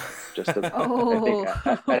because just the Oh.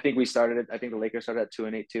 I think we started it. I think the Lakers started at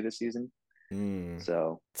 2-8 too this season. Mm.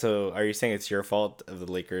 So So are you saying it's your fault of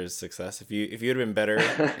the Lakers' success? If you had been better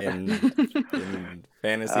in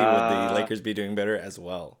fantasy, would the uh, Lakers be doing better as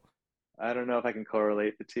well? I don't know if I can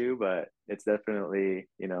correlate the two, but it's definitely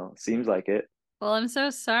seems like it. Well, I'm so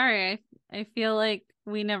sorry. I feel like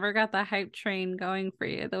we never got the hype train going for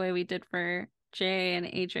you the way we did for Jay and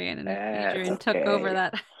It's Adrian took over okay.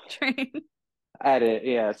 that train. At it,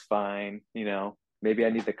 yeah, it's fine. Maybe I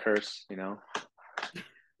need the curse.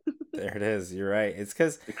 There it is. You're right. It's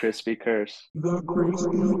because The crispy curse.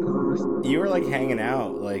 you were like hanging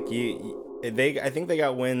out. Like I think they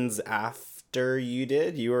got wins after you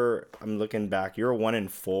did. I'm looking back. You were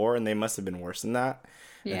 1-4, and they must have been worse than that.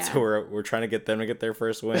 And so Yeah. we're trying to get them to get their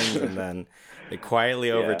first wins, and then they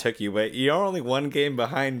quietly Yeah. overtook you. But you're only one game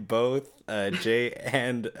behind both Jay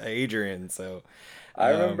and Adrian. So,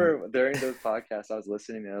 I um, remember during those podcasts, I was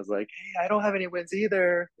listening and I was like, "Hey, I don't have any wins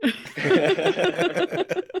either."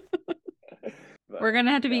 We're But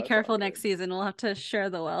gonna have to be no, it's all careful good. next season. We'll have to share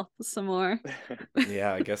the wealth some more.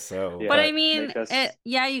 yeah, I guess so. But Yeah, I But mean, make us.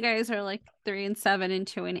 yeah, you guys are like 3-7 and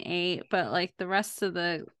 2-8, but like the rest of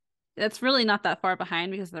it's really not that far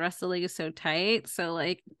behind because the rest of the league is so tight. So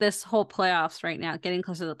like this whole playoffs right now, getting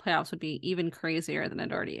closer to the playoffs would be even crazier than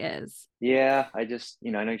it already is. Yeah, I just I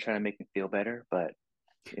know you're trying to make me feel better, but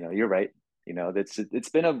you're right. It's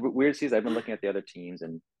been a weird season. I've been looking at the other teams,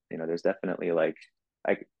 and there's definitely like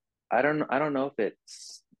I I don't know if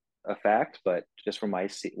it's a fact, but just from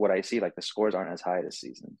what I see, like the scores aren't as high this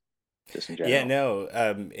season, just in yeah, general. no.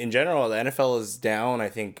 In general, the NFL is down, I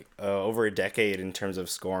think, over a decade in terms of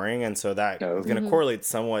scoring, and so that No, is going to Hmm. correlate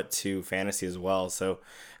somewhat to fantasy as well. So,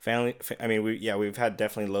 I mean, we've had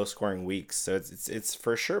definitely low scoring weeks, so it's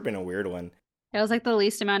for sure been a weird one. It was like the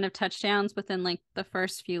least amount of touchdowns within like the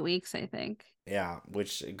first few weeks, I think. Yeah,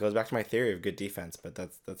 which goes back to my theory of good defense, but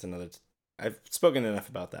that's another. I've spoken enough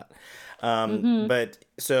about that. Hmm. But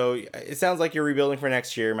so it sounds like you're rebuilding for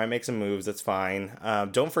next year. Might make some moves. That's fine.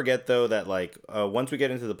 Don't forget though that like once we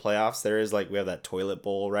get into the playoffs, there is like we have that toilet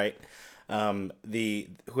bowl, right? The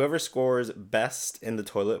whoever scores best in the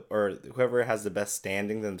toilet or whoever has the best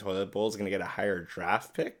standings in the toilet bowl is going to get a higher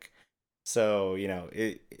draft pick. So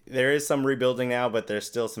there is some rebuilding now, but there's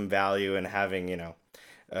still some value in having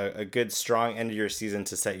a good strong end of your season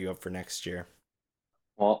to set you up for next year.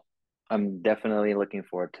 well, I'm definitely looking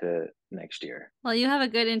forward to next year. Well, you have a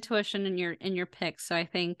good intuition in your picks, so I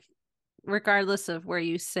think regardless of where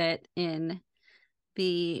you sit in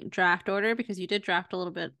the draft order, because you did draft a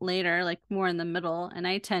little bit later, like more in the middle, and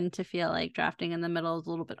I tend to feel like drafting in the middle is a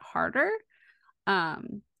little bit harder.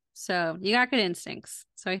 Um, so you got good instincts.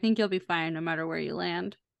 So I think you'll be fine no matter where you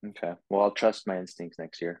land. Okay. Well, I'll trust my instincts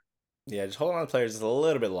next year. Yeah, just hold on to players just a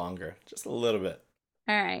little bit longer, just a little bit.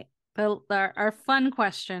 All right. But our fun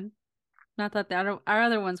question, not that our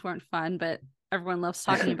other ones weren't fun, but everyone loves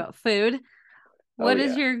talking about food. Oh What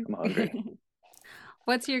is yeah, your I'm hungry.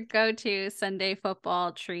 what's your go-to Sunday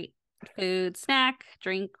football treat? Food, snack,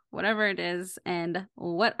 drink, whatever it is, and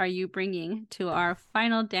what are you bringing to our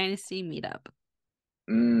Final Dynasty meetup?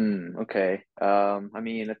 Okay. I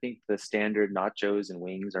mean, I think the standard nachos and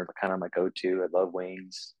wings are kind of my go-to. I love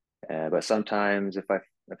wings, but sometimes if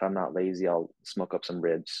I'm not lazy, I'll smoke up some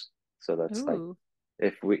ribs. So that's like Ooh.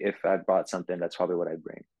 if I brought something, that's probably what I'd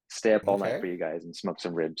bring. Stay up all night Okay. for you guys and smoke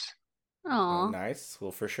some ribs. Oh, Oh. nice.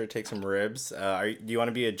 We'll for sure take some ribs. Do you want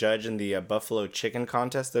to be a judge in the buffalo chicken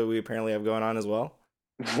contest that we apparently have going on as well?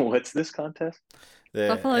 What's this contest?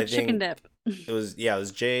 Buffalo I chicken think dip. it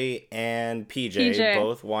was Jay and PJ PJ.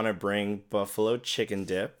 both want to bring buffalo chicken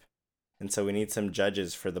dip, and so we need some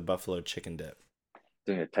judges for the buffalo chicken dip.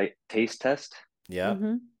 Doing a taste test? Yep,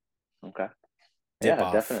 Mm-hmm. Okay. dip Yeah,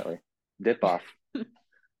 off. definitely. Dip off. That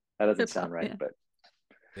doesn't Tip off, sound right, yeah. but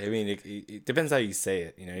I mean, it depends how you say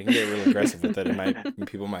it. You know, you can get real aggressive with it. It might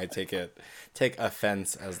People might take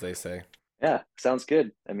offense, as they say. yeah, sounds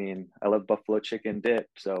good. I mean, I love buffalo chicken dip,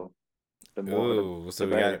 so the more Ooh, the so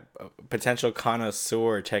we got better. a potential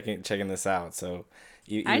connoisseur checking this out. So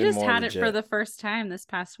I even just more had it for legit. the first time this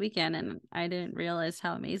past weekend and I didn't realize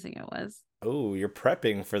how amazing it was. Oh, you're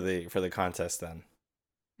prepping for the contest then.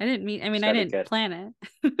 I mean, Just I gotta didn't get plan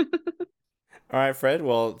it. All right, Fred.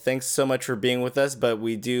 Well, thanks so much for being with us. But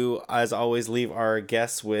we do, as always, leave our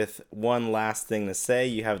guests with one last thing to say.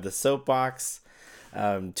 You have the soapbox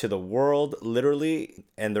to the world, literally,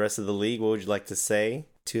 and the rest of the league. What would you like to say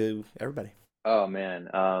to everybody? Oh man,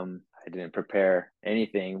 I didn't prepare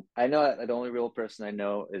anything. I know that the only real person I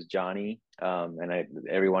know is Jhonny, and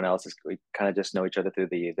everyone else is we kind of just know each other through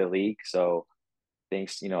the league. So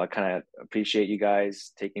thanks, I kind of appreciate you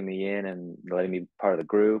guys taking me in and letting me be part of the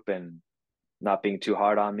group and not being too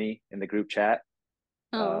hard on me in the group chat.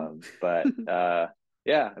 Oh. But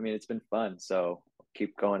yeah, I mean it's been fun. So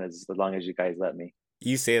keep going as long as you guys let me.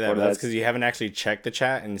 You say that, What but that's because that's you haven't actually checked the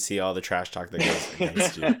chat and see all the trash talk that goes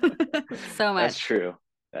against you. So That's much. true.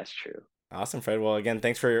 That's true. Awesome, Fred. Well, again,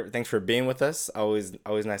 thanks for being with us. Always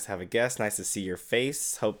nice to have a guest. Nice to see your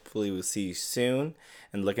face. Hopefully, we'll see you soon.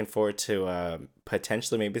 And looking forward to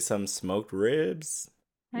potentially maybe some smoked ribs.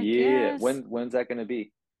 I Yeah. guess. When's that gonna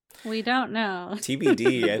be? We don't know.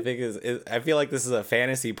 TBD. I think I feel like this is a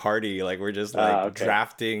fantasy party. Like we're just like Okay.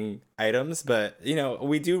 drafting items, but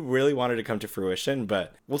we do really want it to come to fruition.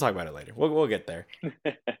 But we'll talk about it later. We'll get there.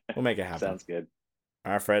 We'll make it happen. Sounds good.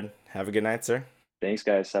 All right, Fred. Have a good night, sir. Thanks,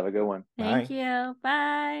 guys. Have a good one. Thank Bye. you.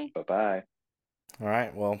 Bye. Bye bye. All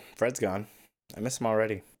right. Well, Fred's gone. I miss him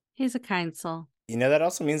already. He's a kind soul. That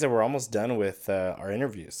also means that we're almost done with our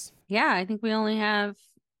interviews. Yeah, I think we only have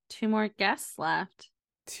 2 more guests left.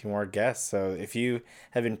 2 more guests. So if you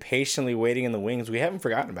have been patiently waiting in the wings, we haven't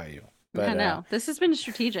forgotten about you. But I know. This has been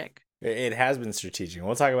strategic. it has been strategic.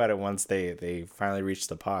 We'll talk about it once they finally reach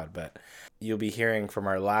the pod. But you'll be hearing from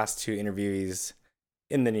our last 2 interviewees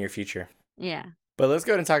in the near future. Yeah. But let's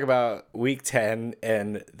go ahead and talk about week 10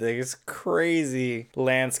 and this crazy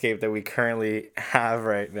landscape that we currently have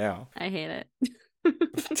right now. I hate it.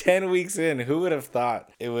 10 weeks in, who would have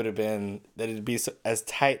thought it would have been that it'd be as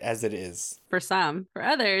tight as it is? For some. For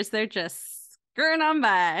others, they're just skirting on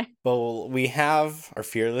by. Well, we have our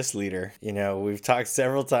fearless leader. We've talked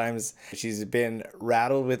several times. She's been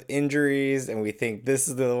rattled with injuries, and we think this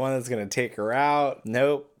is the one that's going to take her out.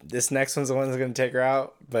 Nope. This next one's the one that's going to take her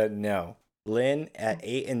out. But no. Lynn at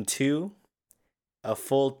 8-2, a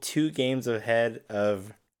full 2 games ahead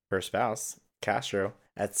of her spouse, Castro,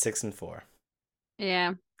 at 6-4.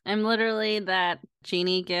 Yeah. I'm literally that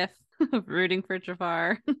genie gif of rooting for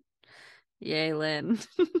Jafar. Yay, Lynn.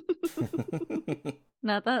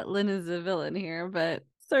 Not that Lynn is a villain here, but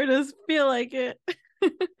sort of feel like it.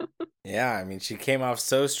 Yeah, I mean, she came off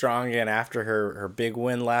so strong again after her big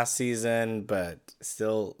win last season, but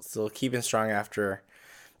still keeping strong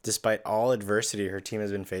despite all adversity her team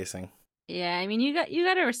has been facing. Yeah, I mean, you got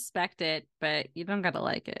to respect it, but you don't got to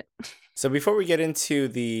like it. So before we get into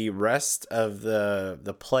the rest of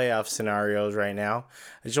the playoff scenarios right now,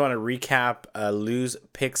 I just want to recap Lou's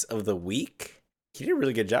picks of the week. He did a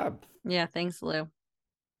really good job. Yeah, thanks, Lou.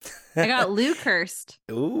 I got Lou cursed.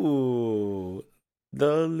 Ooh,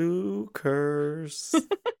 the Lou curse.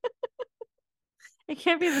 It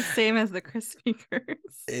can't be the same as the crispy curse.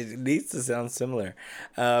 It needs to sound similar.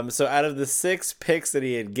 So out of the 6 picks that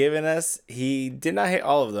he had given us, he did not hit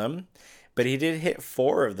all of them, but he did hit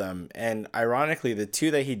 4 of them. And ironically, the 2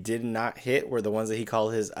 that he did not hit were the ones that he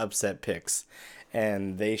called his upset picks.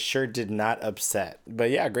 And they sure did not upset.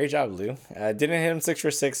 But yeah, great job, Lou. Didn't hit him 6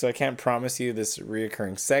 for 6, so I can't promise you this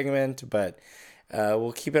reoccurring segment, but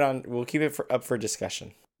we'll keep it on. We'll keep it up for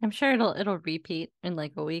discussion. I'm sure it'll repeat in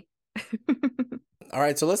like a week. All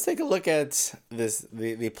right, so let's take a look at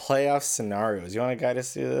the playoff scenarios. You want to guide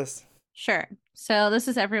us through this? Sure. So this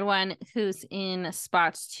is everyone who's in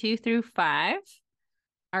spots 2 through 5.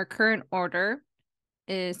 Our current order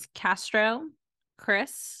is Castro,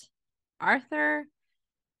 Chris, Arthur,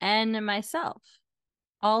 and myself,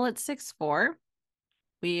 all at 6-4.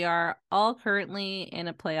 We are all currently in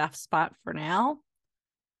a playoff spot for now.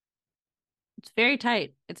 It's very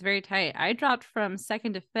tight. It's very tight. I dropped from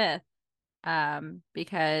second to fifth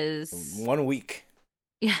because 1 week.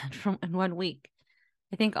 Yeah, in 1 week.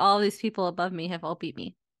 I think all these people above me have all beat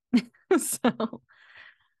me. So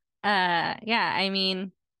yeah, I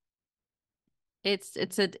mean it's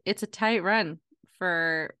a tight run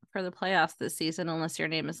for the playoffs this season unless your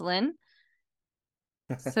name is Lynn.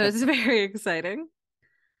 So it's very exciting.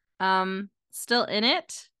 Still in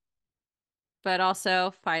it, but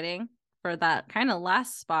also fighting for that kind of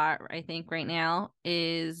last spot, I think right now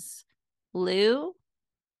is Lou,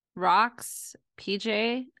 Rox,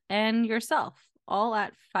 PJ, and yourself, all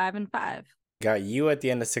at 5-5. Got you at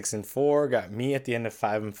the end of 6-4. Got me at the end of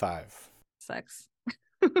 5-5. Sucks.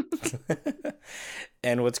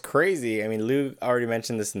 And what's crazy, I mean, Lou already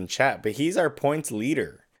mentioned this in the chat, but he's our points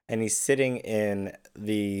leader, and he's sitting in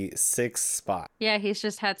the 6th spot. Yeah, he's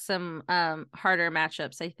just had some harder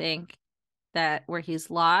matchups, I think, that where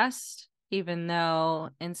he's lost, even though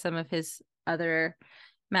in some of his other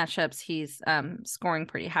matchups he's scoring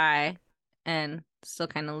pretty high and still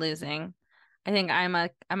kind of losing. I think I'm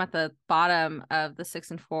at the bottom of the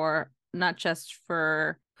 6-4, not just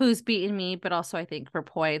for who's beaten me, but also I think for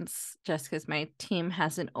points, just because my team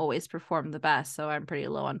hasn't always performed the best. So I'm pretty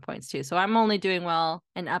low on points too. So I'm only doing well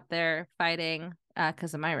and up there fighting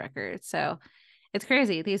because of my record. So it's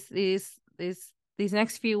crazy. These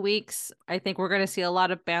next few weeks, I think we're going to see a lot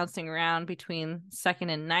of bouncing around between 2nd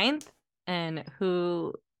and 9th and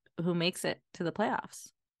who makes it to the playoffs.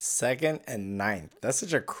 2nd and 9th. That's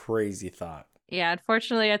such a crazy thought. Yeah,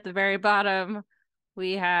 unfortunately, at the very bottom,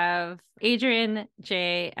 we have Adrian,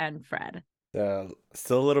 Jay, and Fred.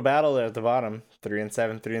 Still a little battle there at the bottom.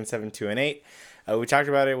 3-7, 3-7, 2-8. We talked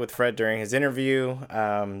about it with Fred during his interview.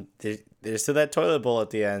 There's still that toilet bowl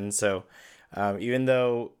at the end. So even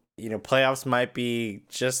though, playoffs might be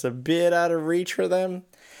just a bit out of reach for them,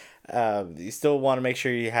 you still want to make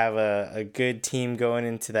sure you have a good team going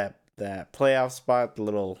into that playoff spot, the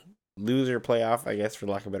little loser playoff, I guess, for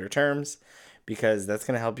lack of better terms, because that's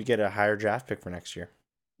going to help you get a higher draft pick for next year.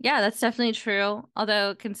 Yeah, that's definitely true.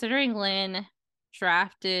 Although considering Lynn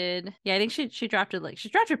drafted, I think she drafted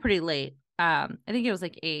pretty late. I think it was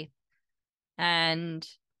like 8th. And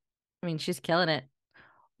I mean, she's killing it.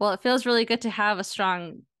 Well, it feels really good to have a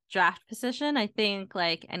strong draft position. I think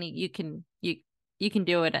you can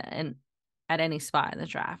do it at any spot in the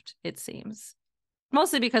draft, it seems.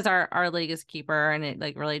 Mostly because our league is keeper and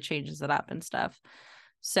it really changes it up and stuff.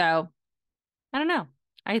 So I don't know.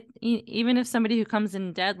 Even if somebody who comes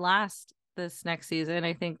in dead last this next season,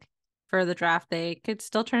 I think for the draft they could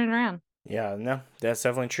still turn it around. Yeah, no, that's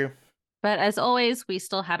definitely true. But as always, we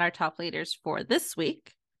still had our top leaders for this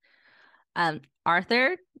week.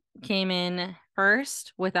 Arthur came in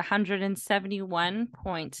first with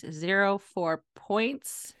 171.04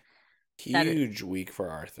 points. Huge week for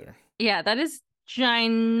Arthur. Yeah, that is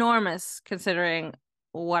ginormous considering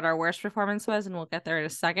what our worst performance was, and we'll get there in a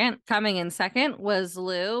second. Coming in second was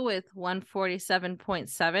Lou with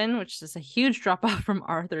 147.7, which is a huge drop off from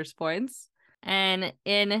Arthur's points. And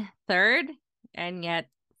in third, and yet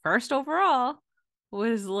first overall,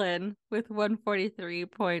 was Lynn with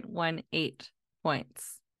 143.18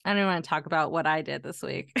 points. I don't even want to talk about what I did this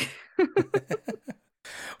week.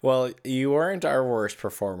 Well, you weren't our worst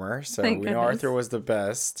performer, so we know Arthur was the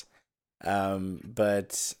best.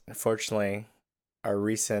 But unfortunately, our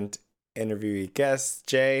recent interviewee guest,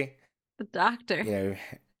 Jay, the doctor,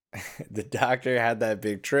 the doctor had that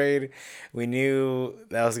big trade. We knew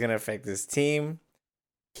that was going to affect his team.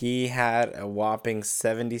 He had a whopping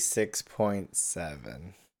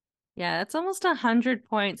 76.7. Yeah, that's almost 100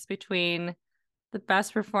 points between the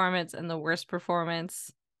best performance and the worst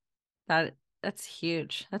performance. That's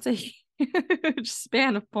huge. That's a huge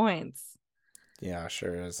span of points. Yeah,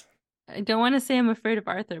 sure is. I don't want to say I'm afraid of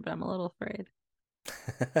Arthur, but I'm a little afraid.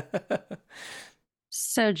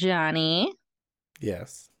 So, Jhonny.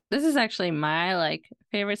 Yes. This is actually my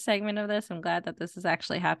favorite segment of this. I'm glad that this is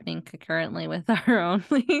actually happening concurrently with our own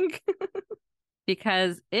league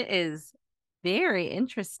because it is very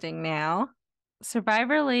interesting now.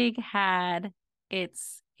 Survivor League had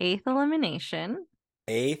its 8th elimination.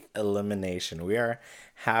 8th elimination. We are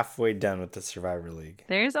halfway done with the Survivor League.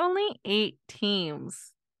 There's only 8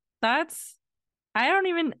 teams. I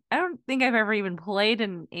don't think I've ever even played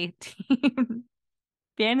in an 8-team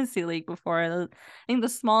fantasy league before. I think the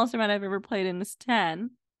smallest amount I've ever played in is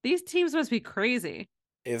 10. These teams must be crazy.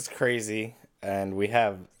 It's crazy. and we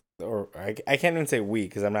have, or I can't even say we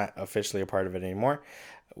because I'm not officially a part of it anymore.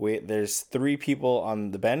 There's 3 people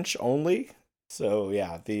on the bench only. So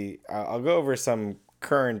yeah, I'll go over some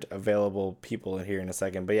current available people in here in a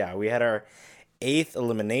second. But yeah, we had our 8th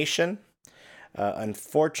elimination.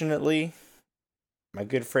 Unfortunately, my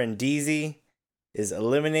good friend DZ is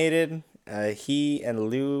eliminated. He and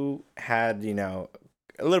Lou had, a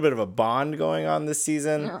little bit of a bond going on this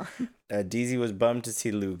season. Oh. DZ was bummed to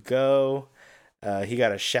see Lou go. He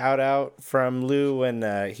got a shout out from Lou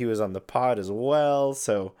when he was on the pod as well.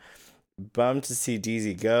 So bummed to see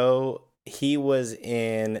DZ go. He was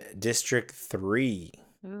in District 3.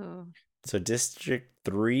 Ooh. So District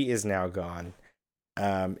 3 is now gone.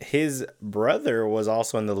 His brother was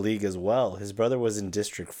also in the league as well. His brother was in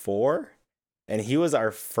District 4, and he was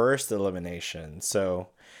our first elimination. So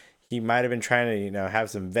he might have been trying to,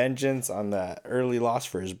 have some vengeance on the early loss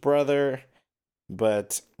for his brother,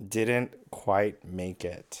 but didn't quite make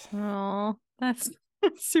it. Oh, that's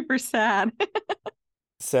super sad.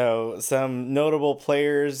 So some notable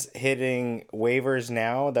players hitting waivers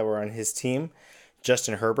now that were on his team.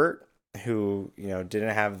 Justin Herbert, who,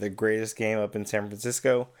 didn't have the greatest game up in San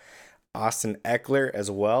Francisco. Austin Eckler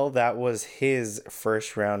as well. That was his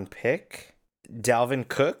first round pick. Dalvin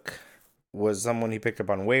Cook was someone he picked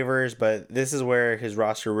up on waivers, but this is where his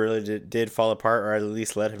roster really did fall apart, or at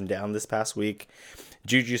least let him down this past week.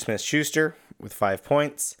 Juju Smith-Schuster with 5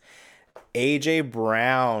 points. AJ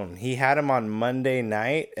Brown, he had him on Monday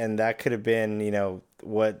night, and that could have been,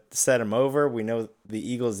 what set him over. We know the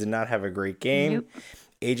Eagles did not have a great game. Nope.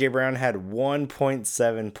 AJ Brown had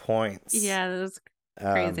 1.7 points. Yeah, that was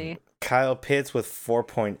crazy. Kyle Pitts with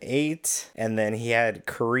 4.8, and then he had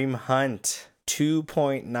Kareem Hunt,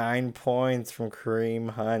 2.9 points from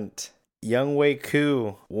Kareem Hunt. Younghoe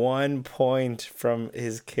Koo, 1 point from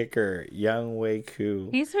his kicker, Younghoe Koo.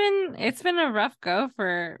 It's been a rough go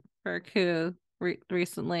for Koo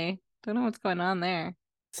recently. Don't know what's going on there.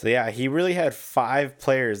 So yeah, he really had 5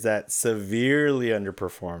 players that severely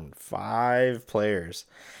underperformed. 5 players.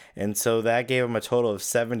 And so that gave him a total of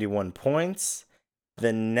 71 points.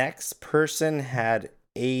 The next person had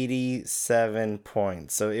 87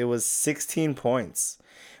 points. So it was 16 points,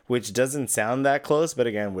 which doesn't sound that close. But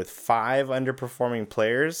again, with 5 underperforming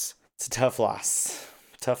players, it's a tough loss.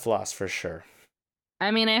 Tough loss for sure.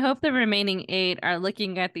 I mean, I hope the remaining 8 are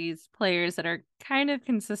looking at these players that are kind of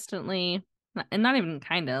consistently, and not even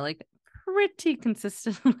kind of, like pretty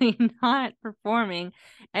consistently not performing,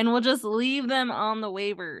 and we'll just leave them on the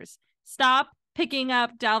waivers. Stop picking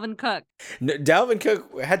up Dalvin Cook. No, Dalvin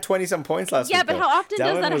Cook had 20-some points last week. Yeah, but how often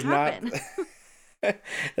does that happen?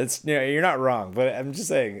 It's you're not wrong, but I'm just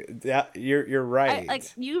saying you're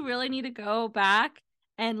right. You really need to go back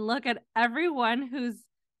and look at everyone who's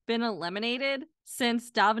been eliminated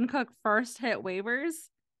since Dalvin Cook first hit waivers.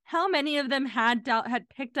 How many of them had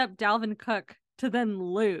picked up Dalvin Cook to then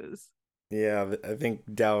lose? Yeah, I think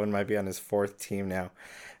Dalvin might be on his 4th team now.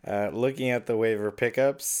 Looking at the waiver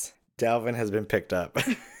pickups, Dalvin has been picked up.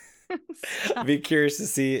 I'd be curious to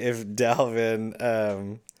see if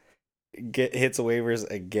Dalvin hits waivers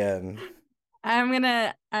again. I'm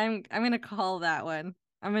gonna call that one.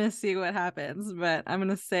 I'm gonna see what happens, but I'm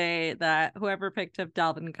gonna say that whoever picked up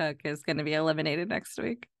Dalvin Cook is gonna be eliminated next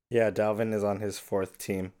week. Yeah, Dalvin is on his 4th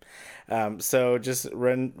team. So just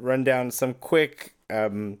run down some quick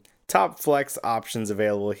top flex options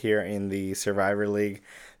available here in the Survivor League.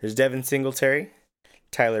 There's Devin Singletary,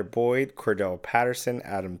 Tyler Boyd, Cordell Patterson,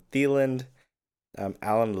 Adam Thielen,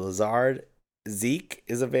 Alan Lazard, Zeke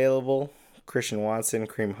is available, Christian Watson,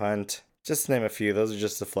 Kareem Hunt, just to name a few. Those are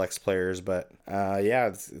just the flex players, but yeah,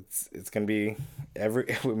 it's gonna be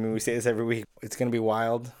we say this every week. It's gonna be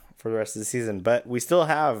wild for the rest of the season, but we still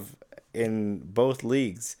have in both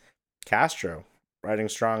leagues Castro riding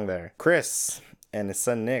strong there, Chris and his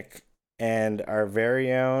son Nick, and our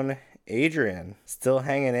very own Adrian still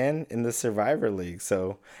hanging in the Survivor League.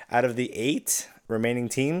 So out of the 8 remaining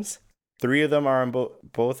teams, 3 of them are in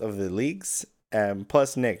both of the leagues,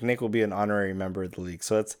 plus Nick will be an honorary member of the league,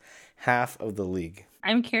 so that's half of the league.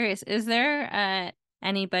 I'm curious, is there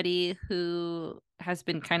anybody who has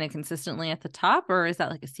been kind of consistently at the top, or is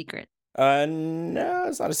that like a secret? No,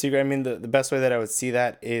 it's not a secret. I mean, the best way that I would see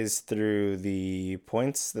that is through the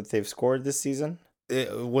points that they've scored this season.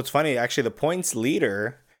 What's funny, actually, the points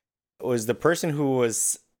leader was the person who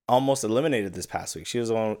was almost eliminated this past week.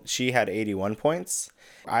 She had 81 points.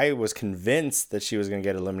 I was convinced that she was going to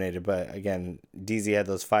get eliminated, but again, DZ had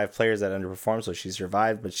those 5 players that underperformed, so she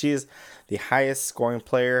survived. But she is the highest scoring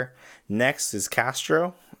player. Next is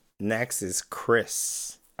Castro. Next is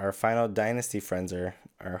Chris. Our Final Dynasty friends are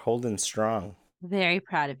holding strong. Very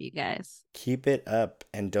proud of you guys. Keep it up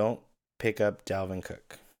and don't pick up Dalvin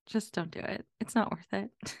Cook. Just don't do it. It's not worth it.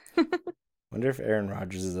 Wonder if Aaron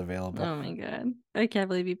Rodgers is available. Oh my god. I can't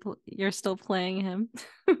believe you're still playing him.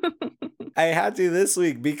 I had to this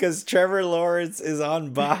week because Trevor Lawrence is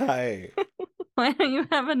on bye. Why don't you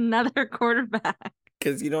have another quarterback?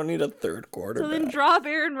 Because you don't need a third quarterback. So then drop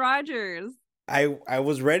Aaron Rodgers. I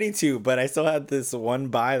was ready to, but I still had this one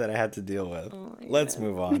bye that I had to deal with. Oh Let's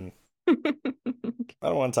move on. I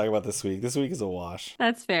don't want to talk about this week. This week is a wash.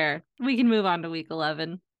 That's fair. We can move on to week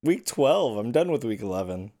 11. Week 12. I'm done with week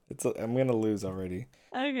 11. I'm going to lose already.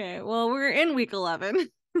 Okay, well, we're in week 11.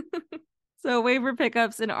 So waiver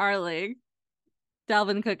pickups in our league.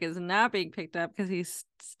 Dalvin Cook is not being picked up because he's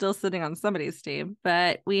still sitting on somebody's team.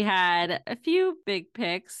 But we had a few big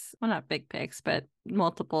picks. Well, not big picks, but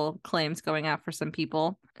multiple claims going out for some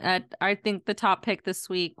people. I think the top pick this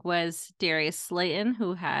week was Darius Slayton,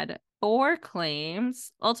 who had 4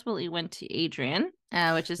 claims, ultimately went to Adrian,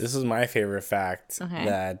 which is... This is my favorite fact,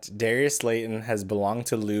 that Darius Slayton has belonged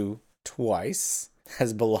to Lou twice,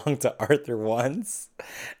 has belonged to Arthur once,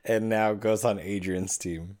 and now goes on Adrian's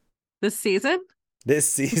team. This season? This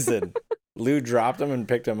season. Lou dropped him and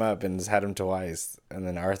picked him up and has had him twice. And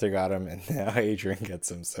then Arthur got him and now Adrian gets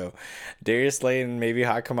him. So Darius Slayton, maybe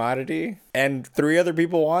hot commodity. And 3 other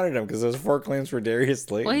people wanted him because there's 4 claims for Darius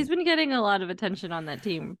Slayton. Well, he's been getting a lot of attention on that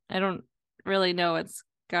team. I don't really know what's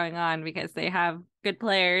going on because they have good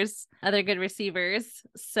players, other good receivers.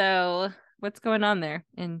 So what's going on there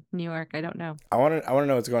in New York? I don't know. I want to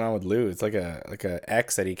know what's going on with Lou. It's like a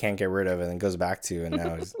ex that he can't get rid of and then goes back to, and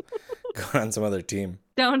now he's going on some other team.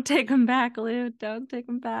 Don't take him back, Lou. Don't take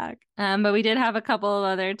him back. But we did have a couple of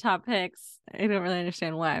other top picks. I don't really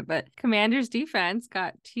understand why, but Commanders defense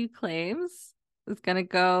got 2 claims. It's gonna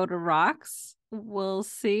go to Rocks. We'll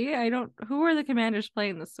see. Who are the Commanders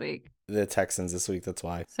playing this week? The Texans this week, that's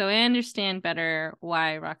why. So I understand better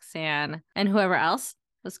why Roxanne and whoever else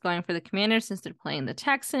was going for the Commanders since they're playing the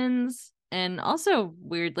Texans. And also,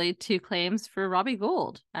 weirdly, 2 claims for Robbie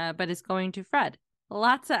Gould, but is going to Fred.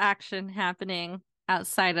 Lots of action happening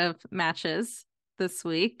outside of matches this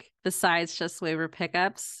week, besides just waiver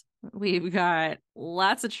pickups. We've got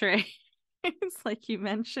lots of trades, like you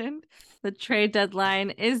mentioned. The trade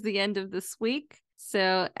deadline is the end of this week.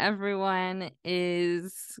 So everyone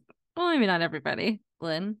is, well, maybe not everybody,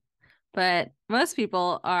 Lynn, but most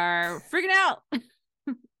people are freaking out.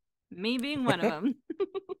 Me being one of them.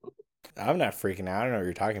 I'm not freaking out. I don't know what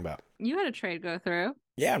you're talking about. You had a trade go through.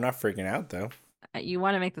 Yeah, I'm not freaking out, though. You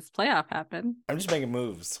want to make this playoff happen. I'm just making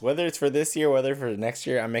moves. Whether it's for this year, whether for next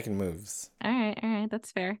year, I'm making moves. All right.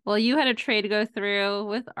 That's fair. Well, you had a trade go through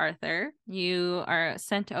with Arthur. You are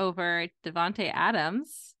sent over Devontae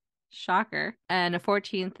Adams, shocker, and a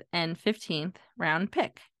 14th and 15th round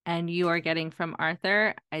pick. And you are getting from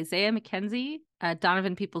Arthur Isaiah McKenzie,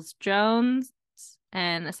 Donovan Peoples-Jones,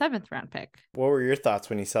 and a 7th round pick. What were your thoughts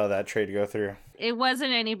when you saw that trade go through? It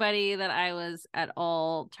wasn't anybody that I was at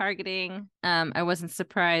all targeting. I wasn't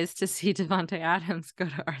surprised to see Devontae Adams go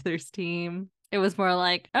to Arthur's team. It was more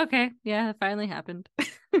like, okay, yeah, it finally happened.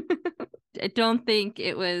 I don't think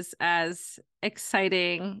it was as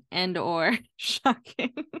exciting and or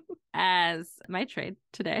shocking as my trade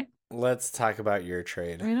today. Let's talk about your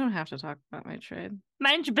trade. We don't have to talk about my trade.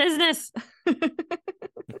 Mind your business.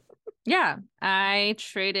 Yeah, I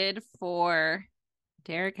traded for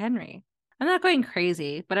Derrick Henry. I'm not going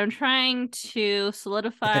crazy, but I'm trying to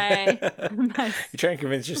solidify my... You're trying to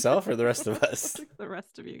convince yourself or the rest of us? The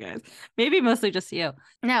rest of you guys. Maybe mostly just you.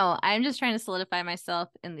 No, I'm just trying to solidify myself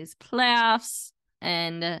in these playoffs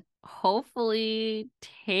and hopefully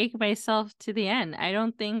take myself to the end. I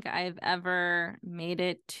don't think I've ever made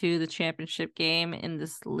it to the championship game in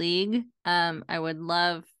this league. I would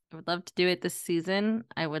love to do it this season.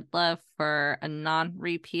 I would love for a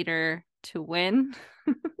non-repeater to win.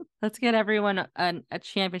 Let's get everyone a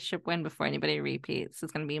championship win before anybody repeats.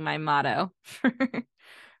 It's going to be my motto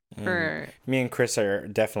for me and Chris are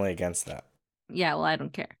definitely against that. Yeah, well, I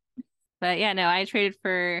don't care. But yeah, no, I traded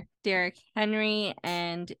for Derrick Henry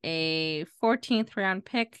and a 14th round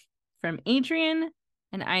pick from Adrian,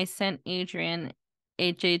 and I sent Adrian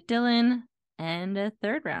AJ Dillon and a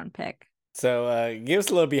 3rd round pick. So give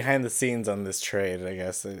us a little behind the scenes on this trade, I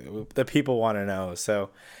guess. The people want to know.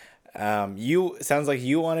 So sounds like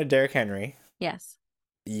you wanted Derrick Henry. Yes.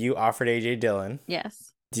 You offered AJ Dillon.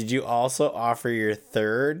 Yes. Did you also offer your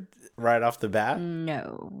 3rd right off the bat?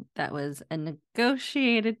 No, that was a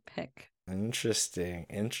negotiated pick. Interesting.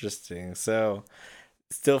 So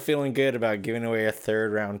still feeling good about giving away a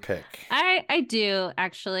 3rd round pick. I do,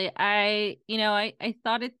 actually. I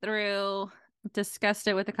thought it through. discussed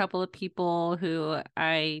it with a couple of people who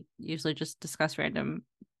I usually just discuss random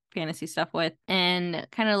fantasy stuff with, and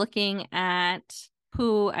kind of looking at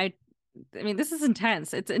who I mean, this is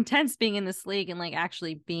intense. It's intense being in this league and like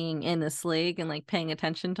actually being in this league and like paying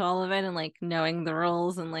attention to all of it and like knowing the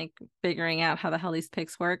rules and like figuring out how the hell these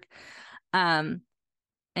picks work. And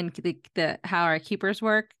the how our keepers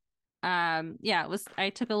work. Yeah, I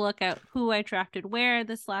took a look at who I drafted where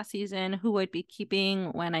this last season, who I'd be keeping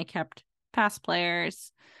when I kept past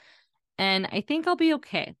players, and I think I'll be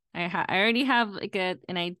okay. I already have like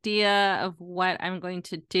an idea of what I'm going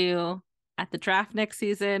to do at the draft next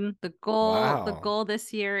season. The Wow. goal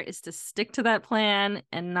this year is to stick to that plan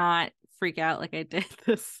and not freak out like I did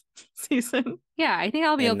this season. Yeah, I think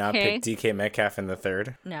I'll be And not okay. pick DK Metcalf in the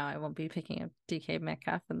third. No, I won't be picking up DK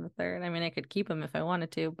Metcalf in the third. I mean, I could keep him if I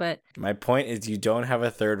wanted to, but My point is you don't have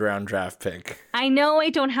a third round draft pick. I know I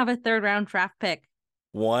don't have a third round draft pick.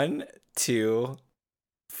 1, 2,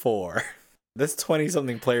 4. That's 20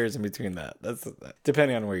 something players in between that. That's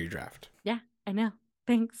depending on where you draft. Yeah, I know.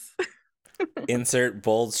 Thanks. Insert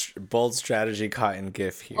bold strategy cotton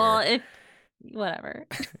gif here. Well, if whatever.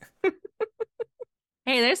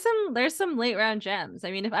 Hey, there's some late round gems. I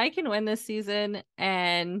mean, if I can win this season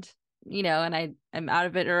and and I'm out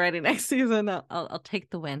of it already next season, I'll take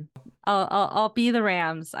the win. I'll be the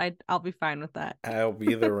Rams. I'll be fine with that. I'll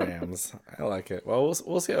be the Rams. I like it. Well,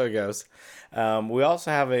 we'll see how it goes. We also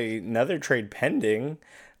have another trade pending.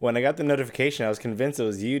 When I got the notification, I was convinced it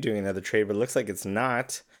was you doing another trade, but it looks like it's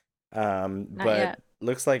not. Not But yet.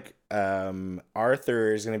 looks like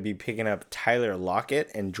Arthur is going to be picking up Tyler Lockett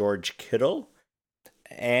and George Kittle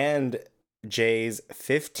and Jay's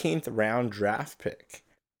 15th round draft pick.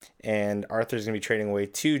 And Arthur's going to be trading away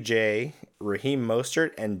to Jay, Raheem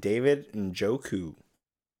Mostert, and David Njoku.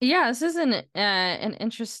 Yeah, this is an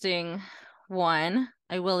interesting one.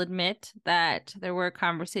 I will admit that there were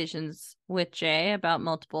conversations with Jay about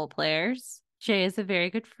multiple players. Jay is a very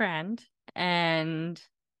good friend and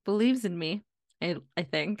believes in me, I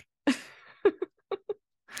think.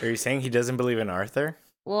 Are you saying he doesn't believe in Arthur?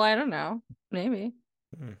 Well, I don't know. Maybe.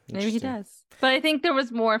 Maybe he Interesting. does. But I think there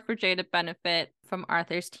was more for Jay to benefit from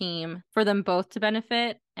Arthur's team, for them both to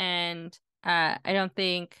benefit. And I don't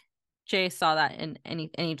think Jay saw that in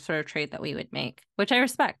any sort of trade that we would make, which I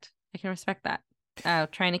respect. I can respect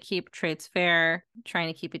that. Trying to keep trades fair, trying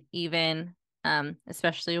to keep it even,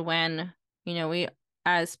 especially when, we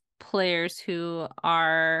as players who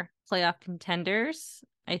are playoff contenders,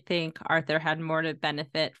 I think Arthur had more to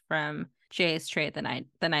benefit from Jay's trade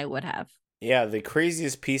than I would have. Yeah, the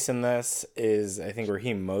craziest piece in this is, I think,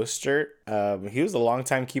 Raheem Mostert. He was a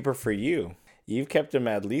longtime keeper for you. You've kept him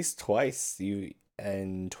at least twice.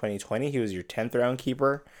 In 2020, he was your 10th round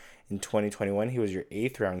keeper. In 2021, he was your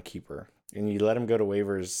 8th round keeper. And you let him go to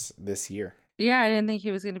waivers this year. Yeah, I didn't think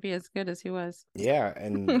he was going to be as good as he was. Yeah,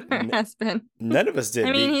 and Has been. none of us did.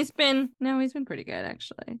 I mean, he's been pretty good,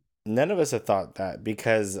 actually. None of us had thought that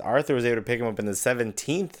because Arthur was able to pick him up in the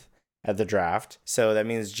 17th at the draft. So that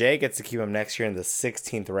means Jay gets to keep him next year in the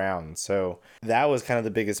 16th round. So that was kind of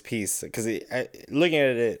the biggest piece. Because looking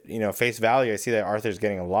at it, face value, I see that Arthur's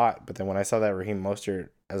getting a lot. But then when I saw that Raheem Mostert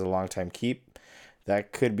as a long-time keep,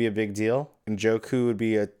 that could be a big deal. And Njoku would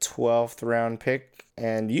be a 12th round pick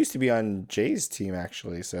and used to be on Jay's team,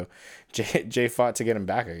 actually. So Jay fought to get him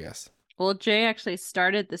back, I guess. Well, Jay actually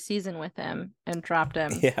started the season with him and dropped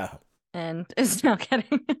him. Yeah. And is now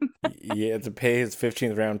getting him back. Yeah, to pay his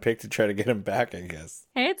 15th round pick to try to get him back, I guess.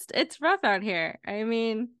 Hey, it's rough out here. I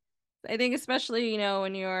mean, I think especially,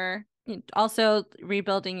 when you're also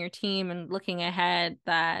rebuilding your team and looking ahead,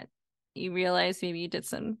 that you realize maybe you did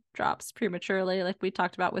some drops prematurely, like we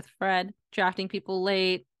talked about with Fred, drafting people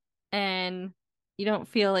late, and you don't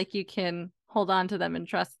feel like you can hold on to them and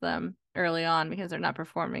trust them early on because they're not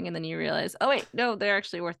performing, and then you realize, oh wait, no, they're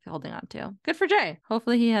actually worth holding on to. Good for Jay.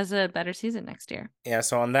 Hopefully he has a better season next year. Yeah,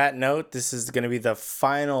 so on that note, this is going to be the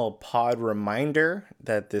final pod reminder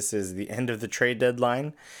that this is the end of the trade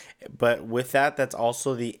deadline. But with that, that's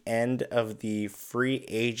also the end of the free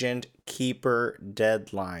agent keeper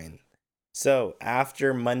deadline. So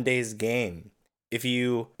after Monday's game, if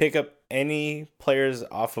you pick up any players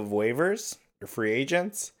off of waivers or free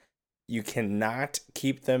agents, you cannot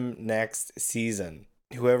keep them next season.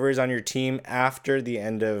 Whoever is on your team after the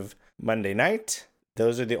end of Monday night,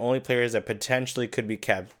 those are the only players that potentially could be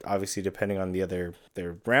kept, obviously depending on their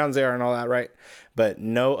rounds they are and all that, right? But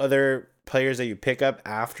no other players that you pick up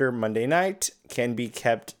after Monday night can be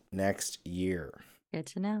kept next year. Good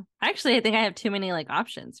to know. Actually, I think I have too many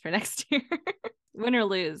options for next year. Win or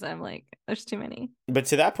lose, I'm like, there's too many. But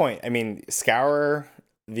to that point, I mean, scour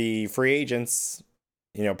the free agents,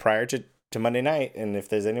 prior to to Monday night, and if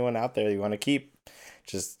there's anyone out there you want to keep,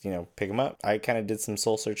 just, pick them up. I kind of did some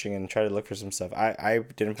soul searching and tried to look for some stuff. I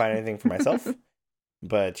didn't find anything for myself,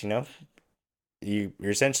 but you're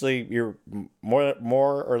essentially, you're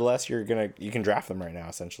more or less, you can draft them right now,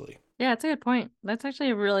 essentially. Yeah, that's a good point. That's actually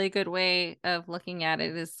a really good way of looking at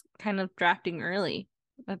it, is kind of drafting early.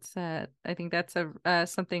 That's I think that's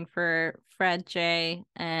something for Fred, Jay,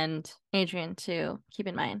 and Adrian to keep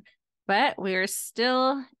in mind. But we're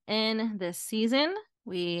still in this season.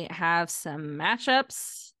 We have some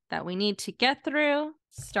matchups that we need to get through,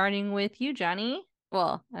 starting with you, Jhonny.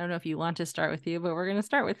 Well, I don't know if you want to start with you, but we're going to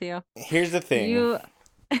start with you. Here's the thing.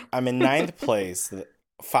 I'm in 9th place,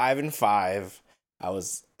 5-5. I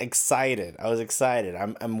was excited.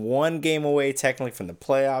 I'm one game away technically from the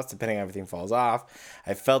playoffs, depending on everything falls off.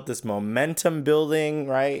 I felt this momentum building,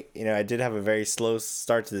 right? I did have a very slow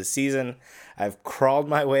start to the season. I've crawled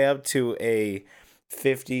my way up to a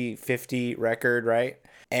 50-50 record, right?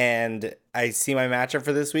 And I see my matchup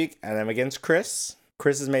for this week, and I'm against Chris.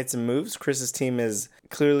 Chris has made some moves. Chris's team is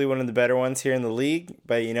clearly one of the better ones here in the league,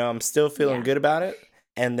 but I'm still feeling good about it.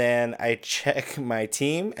 And then I check my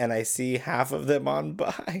team and I see half of them on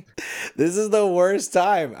bye. This is the worst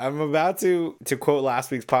time. I'm about to quote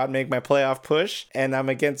last week's pod, make my playoff push, and I'm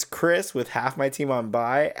against Chris with half my team on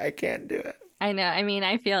bye. I can't do it. I know. I mean,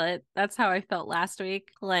 I feel it. That's how I felt last week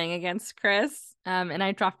playing against Chris. And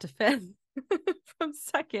I dropped to 5th from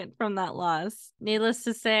 2nd from that loss. Needless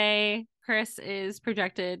to say, Chris is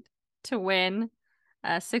projected to win.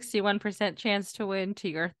 61% chance to win to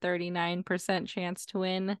your 39% chance to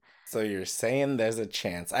win. So you're saying there's a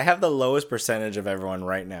chance. I have the lowest percentage of everyone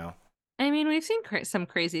right now. I mean, we've seen some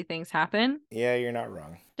crazy things happen. Yeah, you're not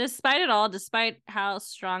wrong. Despite it all, despite how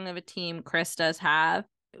strong of a team Chris does have,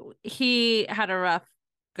 he had a rough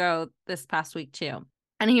go this past week too.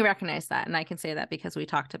 And he recognized that. And I can say that because we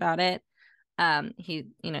talked about it.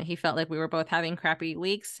 He felt like we were both having crappy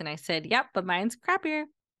weeks. And I said, yep, but mine's crappier.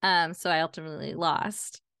 So I ultimately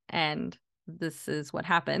lost, and this is what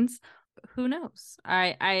happens. Who knows?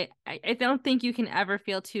 I don't think you can ever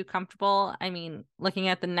feel too comfortable. I mean, looking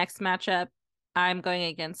at the next matchup, I'm going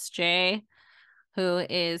against Jay, who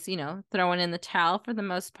is, throwing in the towel for the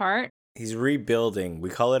most part. He's rebuilding. We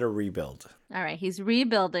call it a rebuild. All right, he's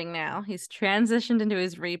rebuilding now. He's transitioned into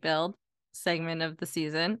his rebuild segment of the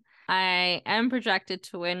season. I am projected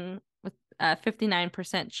to win with a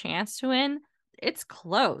 59% chance to win. It's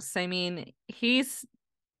close. I mean, he's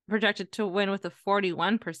projected to win with a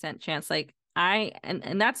 41% chance. Like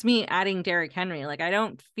and that's me adding Derrick Henry. Like, I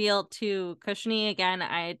don't feel too cushiony. Again,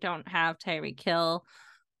 I don't have Tyreek Hill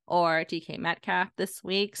or DK Metcalf this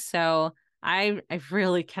week. So I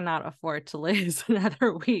really cannot afford to lose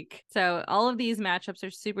another week. So all of these matchups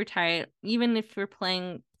are super tight. Even if you're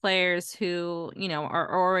playing players who,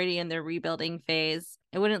 are already in their rebuilding phase,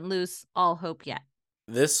 I wouldn't lose all hope yet.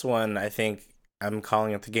 This one, I think, I'm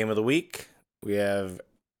calling it the game of the week. This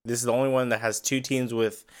is the only one that has two teams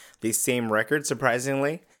with the same record,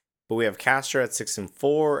 surprisingly. But we have Castro at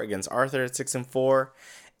 6-4 against Arthur at 6-4,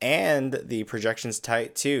 and the projection's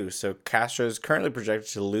tight too. So Castro is currently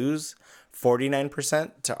projected to lose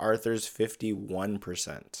 49% to Arthur's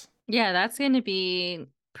 51%. Yeah, that's going to be a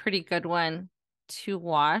pretty good one to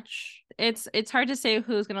watch. It's hard to say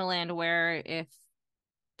who's going to land where, if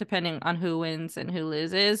depending on who wins and who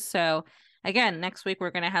loses. So again, next week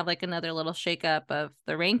we're going to have like another little shakeup of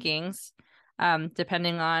the rankings,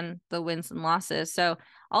 depending on the wins and losses. So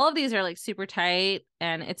all of these are like super tight,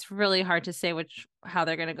 and it's really hard to say how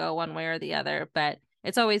they're going to go one way or the other. But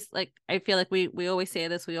it's always like, I feel like we always say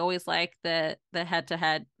this. We always like the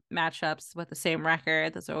head-to-head matchups with the same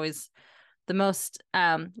record. That's always the most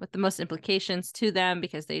with the most implications to them,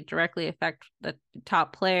 because they directly affect the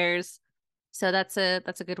top players. So that's a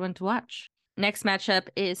good one to watch. Next matchup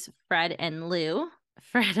is Fred and Lou.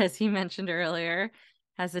 Fred, as you mentioned earlier,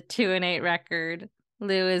 has a 2-8 record.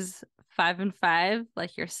 Lou is 5-5,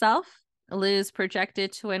 like yourself. Lou's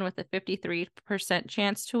projected to win with a 53%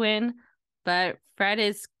 chance to win, but Fred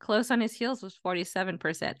is close on his heels with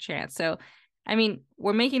 47% chance. So, I mean,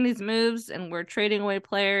 we're making these moves and we're trading away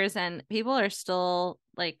players, and people are still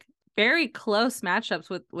like very close matchups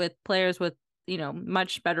with players with,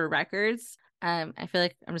 much better records. I feel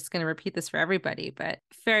like I'm just going to repeat this for everybody, but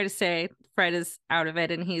fair to say Fred is out of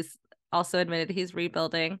it, and he's also admitted he's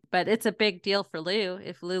rebuilding. But it's a big deal for Lou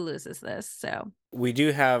if Lou loses this. So we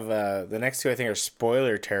do have the next two, I think, are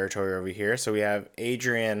spoiler territory over here. So we have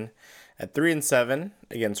Adrian at 3-7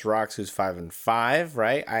 against Rox, who's 5-5,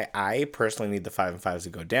 right? I personally need the 5-5s to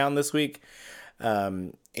go down this week.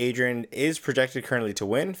 Adrian is projected currently to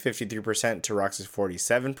win 53% to Rox's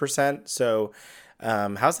 47%. So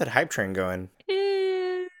How's that hype train going?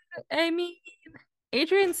 I mean,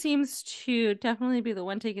 Adrian seems to definitely be the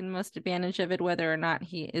one taking the most advantage of it, whether or not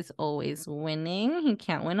he is always winning. He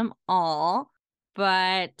can't win them all,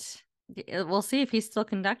 but we'll see if he's still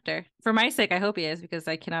conductor. For my sake, I hope he is, because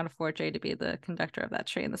I cannot afford Jay to be the conductor of that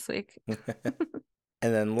train this week.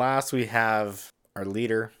 And then last we have our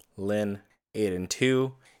leader, Lynn,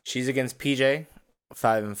 8-2. She's against PJ,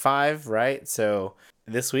 5-5, right? So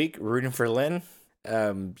this week, rooting for Lynn.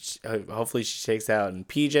 Hopefully she takes out in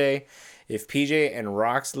PJ. If PJ and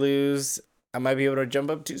Rox lose, I might be able to jump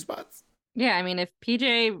up 2 spots. Yeah, I mean, if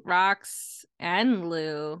PJ, Rox, and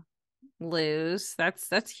Lou lose,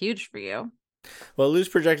 that's huge for you. Well, Lou's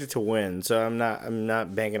projected to win, so I'm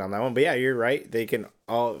not banking on that one. But yeah, you're right. They can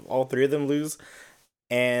all 3 of them lose,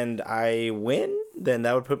 and I win, then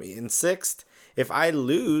that would put me in 6th. If I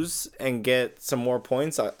lose and get some more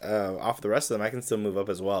points off the rest of them, I can still move up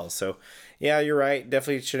as well. So, yeah, you're right.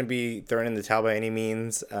 Definitely shouldn't be thrown in the towel by any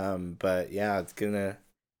means. But yeah, it's gonna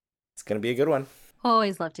be a good one.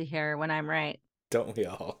 Always love to hear when I'm right. Don't we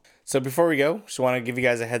all? So before we go, just want to give you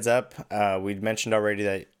guys a heads up. We mentioned already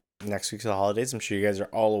that next week's the holidays. I'm sure you guys are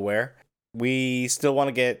all aware. We still want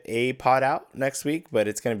to get a pod out next week, but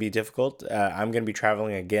it's going to be difficult. I'm going to be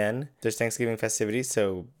traveling again. There's Thanksgiving festivities,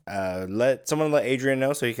 so let Adrian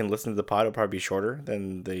know so he can listen to the pod. It'll probably be shorter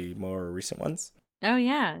than the more recent ones. Oh,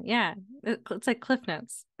 yeah. It's like Cliff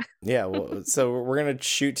Notes. Yeah, well, so we're going to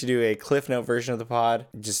shoot to do a Cliff Note version of the pod.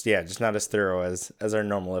 Just not as thorough as our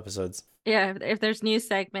normal episodes. Yeah, if there's new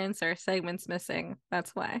segments or segments missing,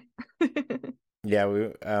 that's why. Yeah, we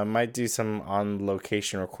might do some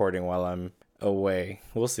on-location recording while I'm away.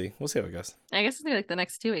 We'll see. We'll see how it goes. I guess like the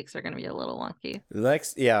next 2 weeks are going to be a little wonky.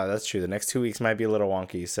 Yeah, that's true. The next 2 weeks might be a little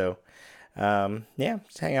wonky. So, yeah,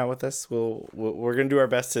 just hang out with us. We're going to do our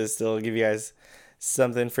best to still give you guys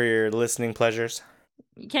something for your listening pleasures.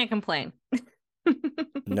 You can't complain.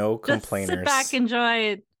 No complainers. Just sit back, enjoy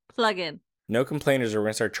it, plug in. No complainers, or we're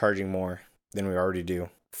going to start charging more than we already do.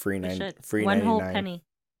 Free 99. Whole penny.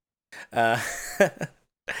 But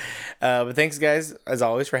thanks guys as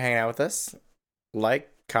always for hanging out with us.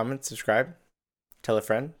 Like, comment, subscribe, tell a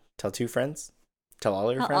friend, tell 2 friends, tell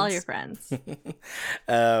all your friends.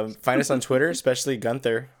 Find us on Twitter, especially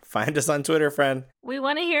Gunther. Find us on Twitter, friend. We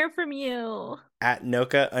want to hear from you at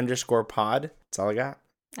Noka_pod. That's all I got.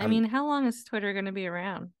 I mean, how long is Twitter going to be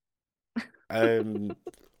around?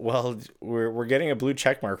 Well, we're getting a blue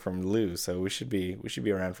check mark from Lou, so we should be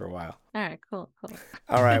around for a while. All right, cool.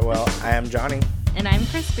 All right, well, I am Jhonny. And I'm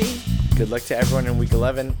Crispy. Good luck to everyone in week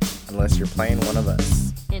 11, unless you're playing one of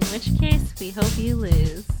us. In which case, we hope you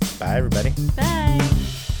lose. Bye, everybody. Bye.